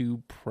 Part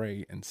 2,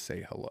 Pray, and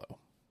Say Hello.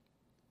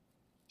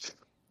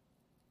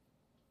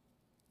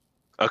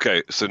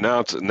 Okay, so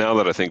now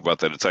that I think about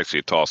that, it's actually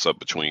a toss-up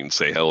between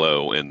Say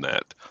Hello and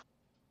that.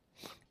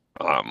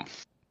 I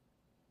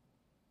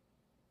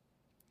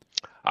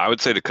would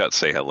say to cut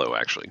Say Hello,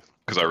 actually,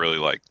 because I really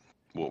like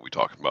what we're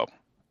talking about.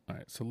 All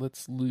right, so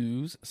let's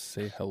lose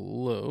Say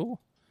Hello.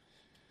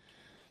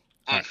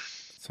 All right,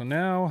 so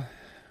now,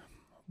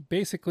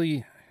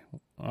 basically,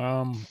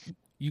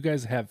 you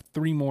guys have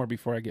 3 more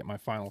before I get my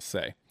final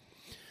say.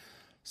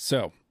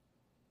 So,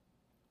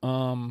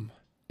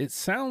 it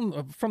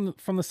sounds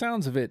from the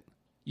sounds of it,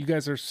 you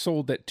guys are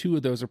sold that 2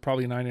 of those are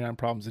probably 99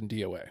 Problems in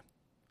DOA.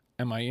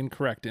 Am I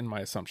incorrect in my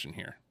assumption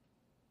here?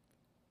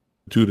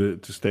 2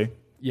 to stay?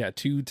 Yeah,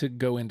 2 to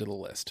go into the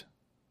list.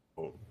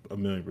 Oh,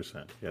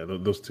 1,000,000%. Yeah,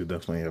 those 2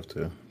 definitely have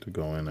to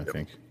go in, I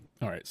think.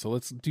 All right, so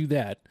let's do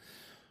that.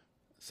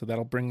 So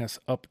that'll bring us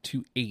up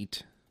to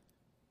 8.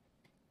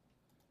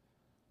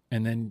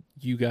 And then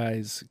you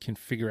guys can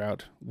figure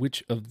out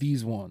which of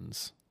these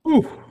ones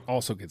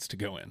also gets to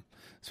go in.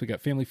 So we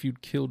got Family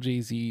Feud, Kill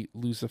Jay-Z,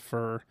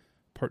 Lucifer,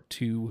 Part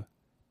 2,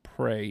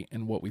 Pray,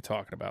 and What We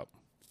Talking About.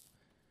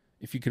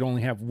 If you could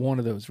only have one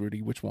of those,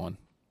 Rudy, which one?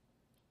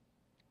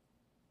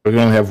 We can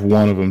only have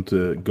one of them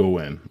to go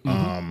in.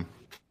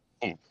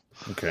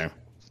 Okay.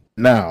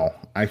 Now,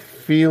 I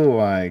feel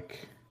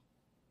like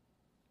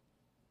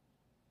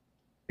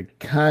I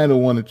kind of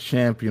want to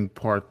champion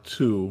Part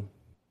 2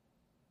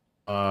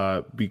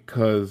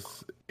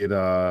 because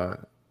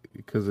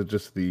of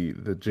just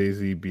the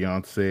Jay-Z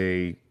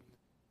Beyonce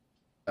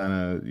kind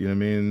of, you know what I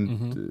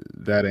mean,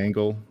 that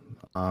angle,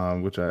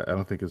 which I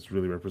don't think is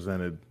really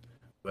represented.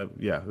 But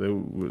yeah, I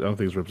don't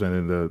think it's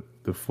represented in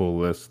the full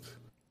list.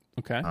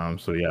 Okay.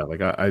 So yeah,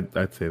 like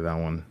I'd say that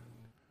one.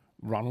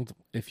 Ronald,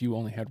 if you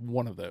only had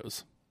one of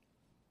those,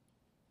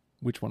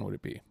 which one would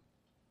it be?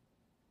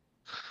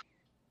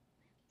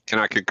 Can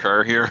I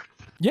concur here?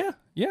 Yeah.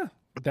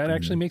 That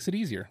actually makes it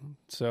easier.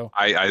 So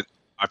I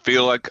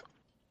feel like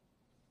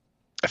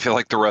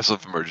the rest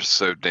of them are just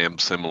so damn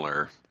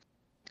similar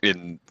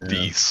in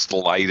the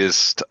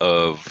slightest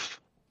of.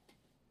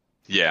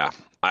 Yeah,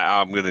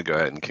 I'm gonna go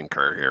ahead and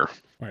concur here.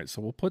 All right,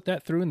 so we'll put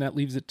that through, and that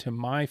leaves it to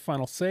my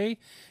final say.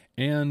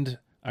 And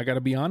I got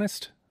to be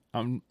honest,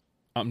 I'm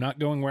not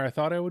going where I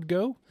thought I would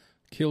go.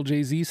 Kill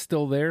Jay-Z's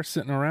still there,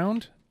 sitting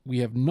around. We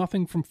have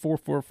nothing from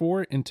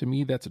 444, and to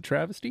me, that's a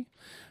travesty.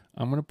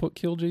 I'm going to put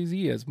Kill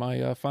Jay-Z as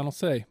my final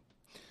say.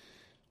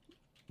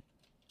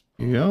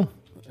 Yeah.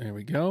 There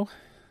we go.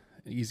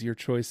 Easier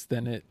choice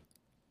than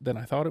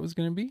I thought it was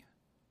going to be.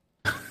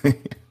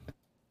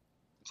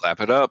 Clap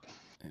it up.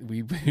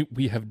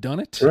 We have done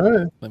it.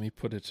 Right. Let me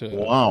put it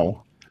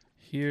Wow.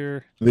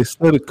 here. They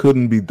said it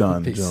couldn't be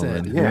done, They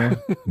gentlemen. said. Yeah.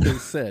 They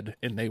said,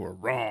 and they were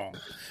wrong.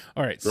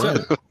 All right,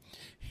 so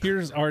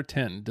here's our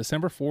 10.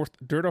 December 4th,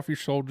 Dirt Off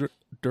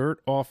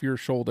Your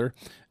Shoulder,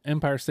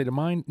 Empire State of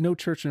Mind, No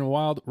Church in the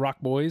Wild,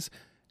 Rock Boys,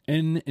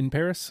 in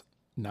Paris,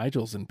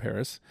 Nigel's in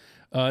Paris,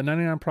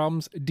 99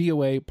 Problems,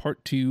 DOA,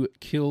 Part 2,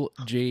 Kill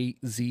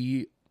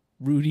Jay-Z,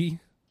 Rudy.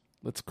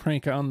 Let's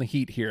crank on the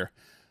heat here.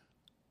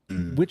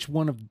 Which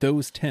one of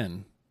those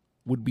 10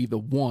 would be the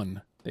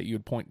one that you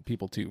would point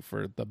people to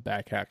for the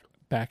back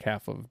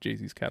half of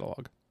Jay-Z's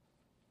catalog?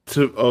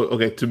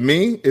 To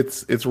me,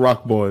 it's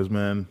Rock Boys,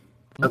 man.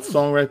 That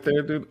song right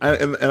there, dude. I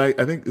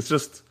think it's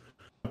just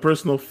a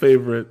personal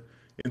favorite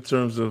in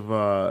terms of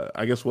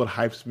I guess what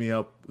hypes me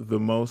up the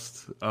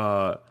most.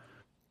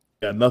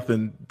 Yeah,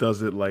 nothing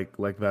does it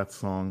like that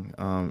song.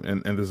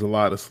 And there's a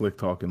lot of slick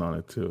talking on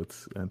it too.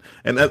 It's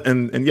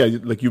and yeah,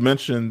 like you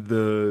mentioned,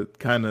 the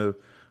kind of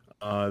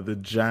the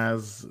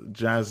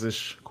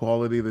jazzish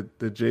quality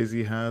that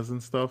Jay-Z has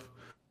and stuff.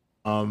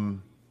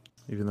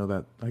 Even though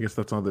that, I guess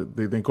that's on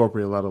they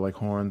incorporate a lot of like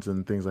horns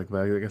and things like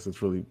that. I guess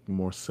it's really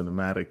more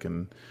cinematic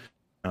and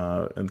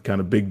kind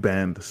of big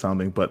band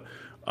sounding. But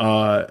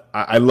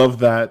I love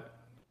that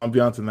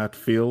ambiance and that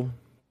feel.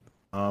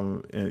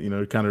 And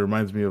it kind of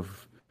reminds me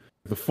of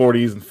the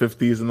 40s and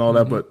 50s and all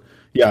that. But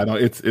yeah, no,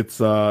 it's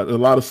a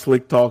lot of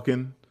slick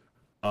talking,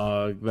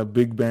 that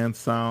big band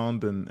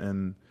sound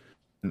and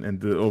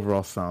the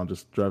overall sound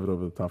just drive it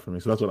over the top for me.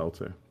 So that's what I would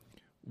say.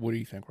 What do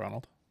you think,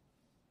 Ronald?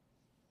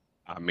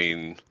 I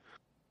mean,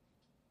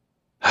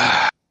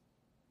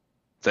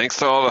 thanks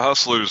to all the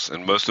hustlers,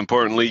 and most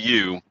importantly,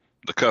 you,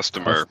 the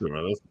customer.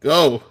 Let's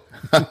go.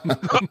 I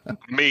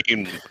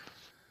mean,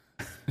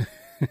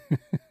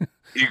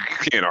 you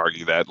can't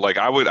argue that. Like,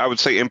 I would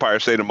say Empire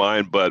State of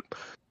Mind, but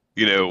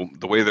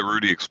the way that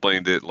Rudy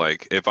explained it,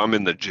 like if I'm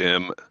in the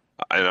gym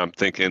and I'm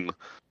thinking,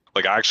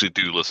 like, I actually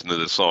do listen to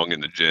this song in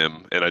the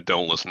gym, and I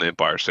don't listen to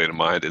Empire State of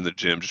Mind in the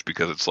gym just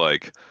because it's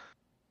like,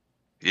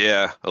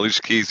 yeah,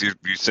 Alicia Keys,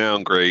 you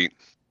sound great,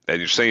 and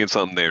you're saying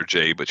something there,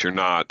 Jay, but you're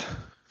not,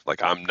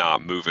 like, I'm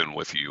not moving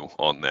with you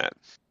on that.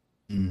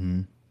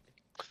 Mm-hmm.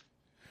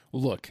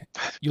 Look,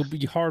 you'll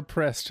be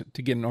hard-pressed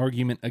to get an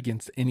argument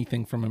against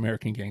anything from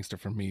American Gangster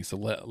from me, so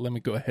let me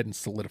go ahead and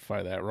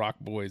solidify that. Rock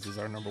Boys is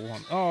our number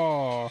one.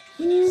 Oh,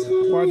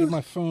 why did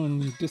my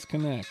phone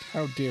disconnect?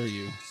 How dare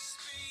you?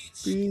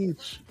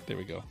 Beach. There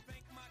we go.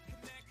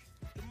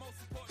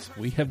 So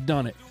we have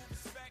done it.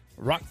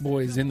 Rock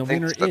Boys in the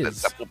winner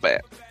is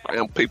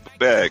Brown paper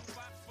bag.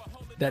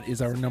 That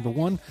is our number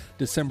one.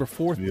 December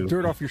 4th, Beautiful.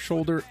 Dirt Off Your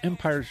Shoulder,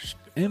 Empire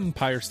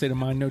State of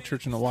Mind, No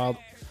Church in the Wild,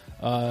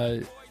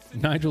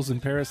 Nigel's in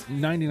Paris,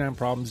 99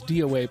 Problems,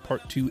 DOA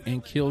Part 2,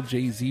 and Kill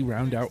Jay-Z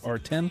round out our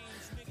 10.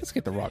 Let's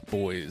get the Rock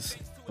Boys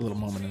a little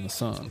moment in the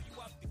sun.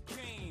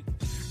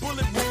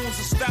 Bullet wounds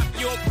will stop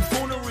your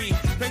buffoonery.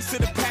 Thanks to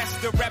the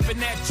pastor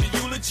rapping at your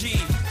eulogy.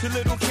 To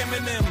little Kim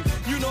and them,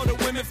 you know the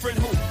women friend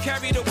who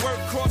carry the word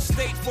cross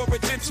state for a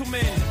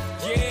gentleman.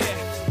 Yeah,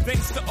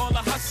 thanks to all the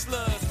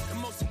hustlers,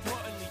 and most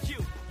importantly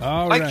you.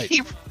 All Like, right.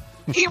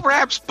 he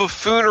raps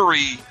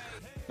buffoonery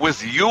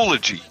with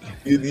eulogy.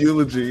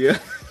 Eulogy, yeah.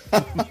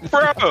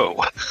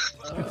 Bro.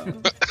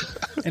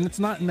 And it's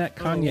not in that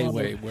Kanye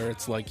way where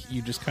it's like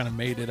you just kind of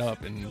made it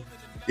up and you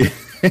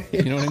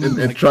know what I mean?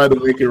 and try to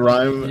make it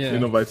rhyme, Yeah.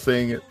 by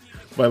saying it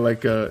by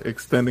like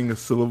extending a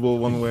syllable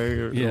one way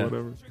or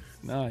whatever.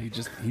 No, he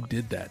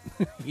did that.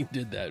 He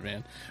did that,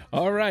 man.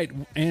 All right.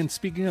 And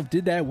speaking of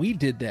we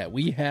did that.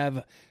 We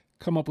have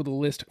come up with a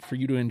list for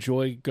you to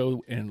enjoy.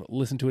 Go and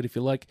listen to it if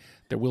you like.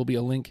 There will be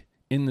a link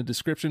in the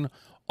description.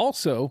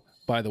 Also,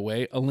 by the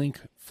way, a link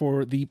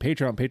for the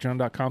Patreon,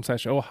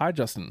 patreon.com/oh hi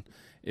Justin.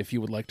 If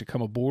you would like to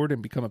come aboard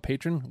and become a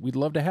patron, we'd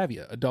love to have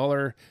you.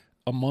 $1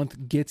 a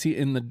month gets you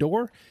in the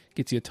door,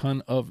 gets you a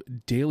ton of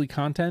daily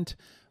content.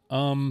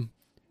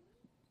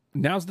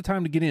 Now's the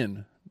time to get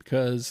in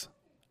because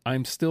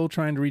I'm still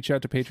trying to reach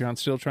out to Patreon,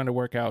 still trying to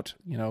work out,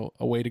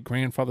 a way to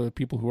grandfather the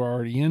people who are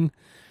already in.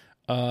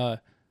 $1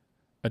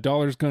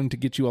 is going to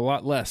get you a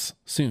lot less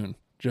soon,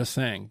 just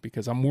saying,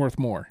 because I'm worth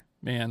more.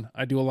 Man,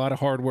 I do a lot of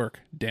hard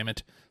work, damn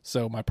it.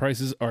 So my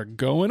prices are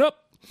going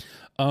up.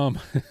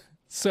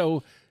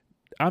 So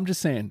I'm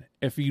just saying,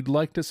 if you'd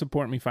like to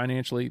support me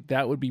financially,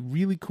 that would be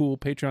really cool.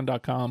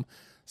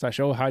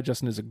 Patreon.com/oh hi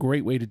Justin is a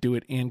great way to do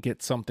it and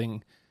get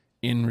something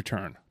in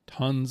return.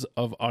 Tons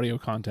of audio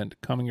content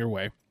coming your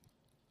way.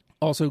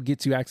 Also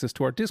gets you access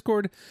to our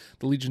Discord,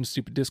 the Legion of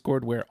Stupid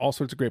Discord, where all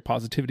sorts of great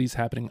positivities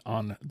happening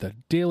on the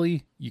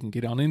daily. You can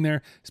get on in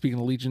there. Speaking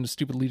of Legion of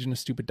Stupid,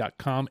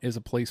 legionofstupid.com is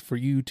a place for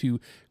you to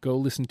go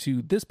listen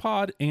to this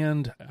pod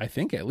and I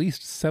think at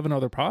least 7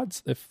 other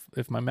pods, if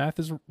my math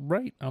is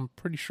right. I'm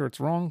pretty sure it's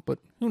wrong, but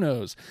who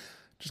knows?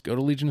 Just go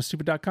to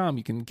legionofstupid.com.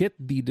 You can get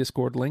the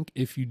Discord link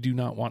if you do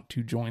not want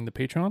to join the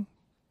Patreon.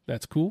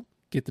 That's cool.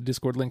 Get the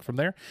Discord link from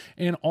there.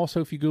 And also,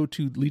 if you go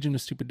to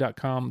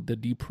legionofstupid.com, the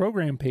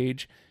deprogram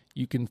page,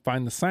 you can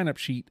find the sign-up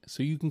sheet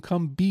so you can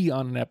come be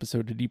on an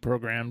episode of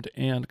Deprogrammed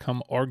and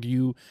come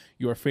argue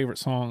your favorite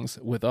songs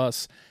with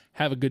us.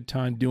 Have a good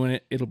time doing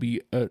it. It'll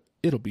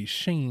be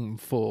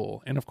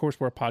shameful. And of course,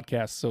 we're a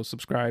podcast, so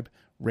subscribe,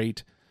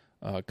 rate,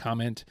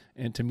 comment,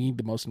 and to me,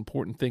 the most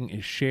important thing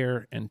is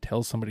share and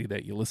tell somebody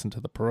that you listen to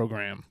the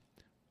program.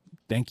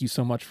 Thank you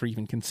so much for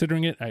even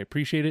considering it. I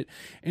appreciate it.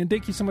 And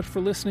thank you so much for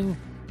listening.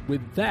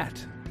 With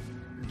that,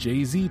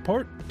 Jay-Z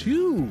Part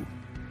 2.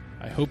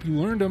 I hope you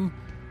learned them.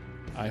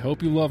 I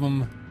hope you love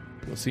them.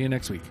 We'll see you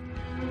next week.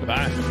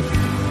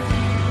 Bye-bye.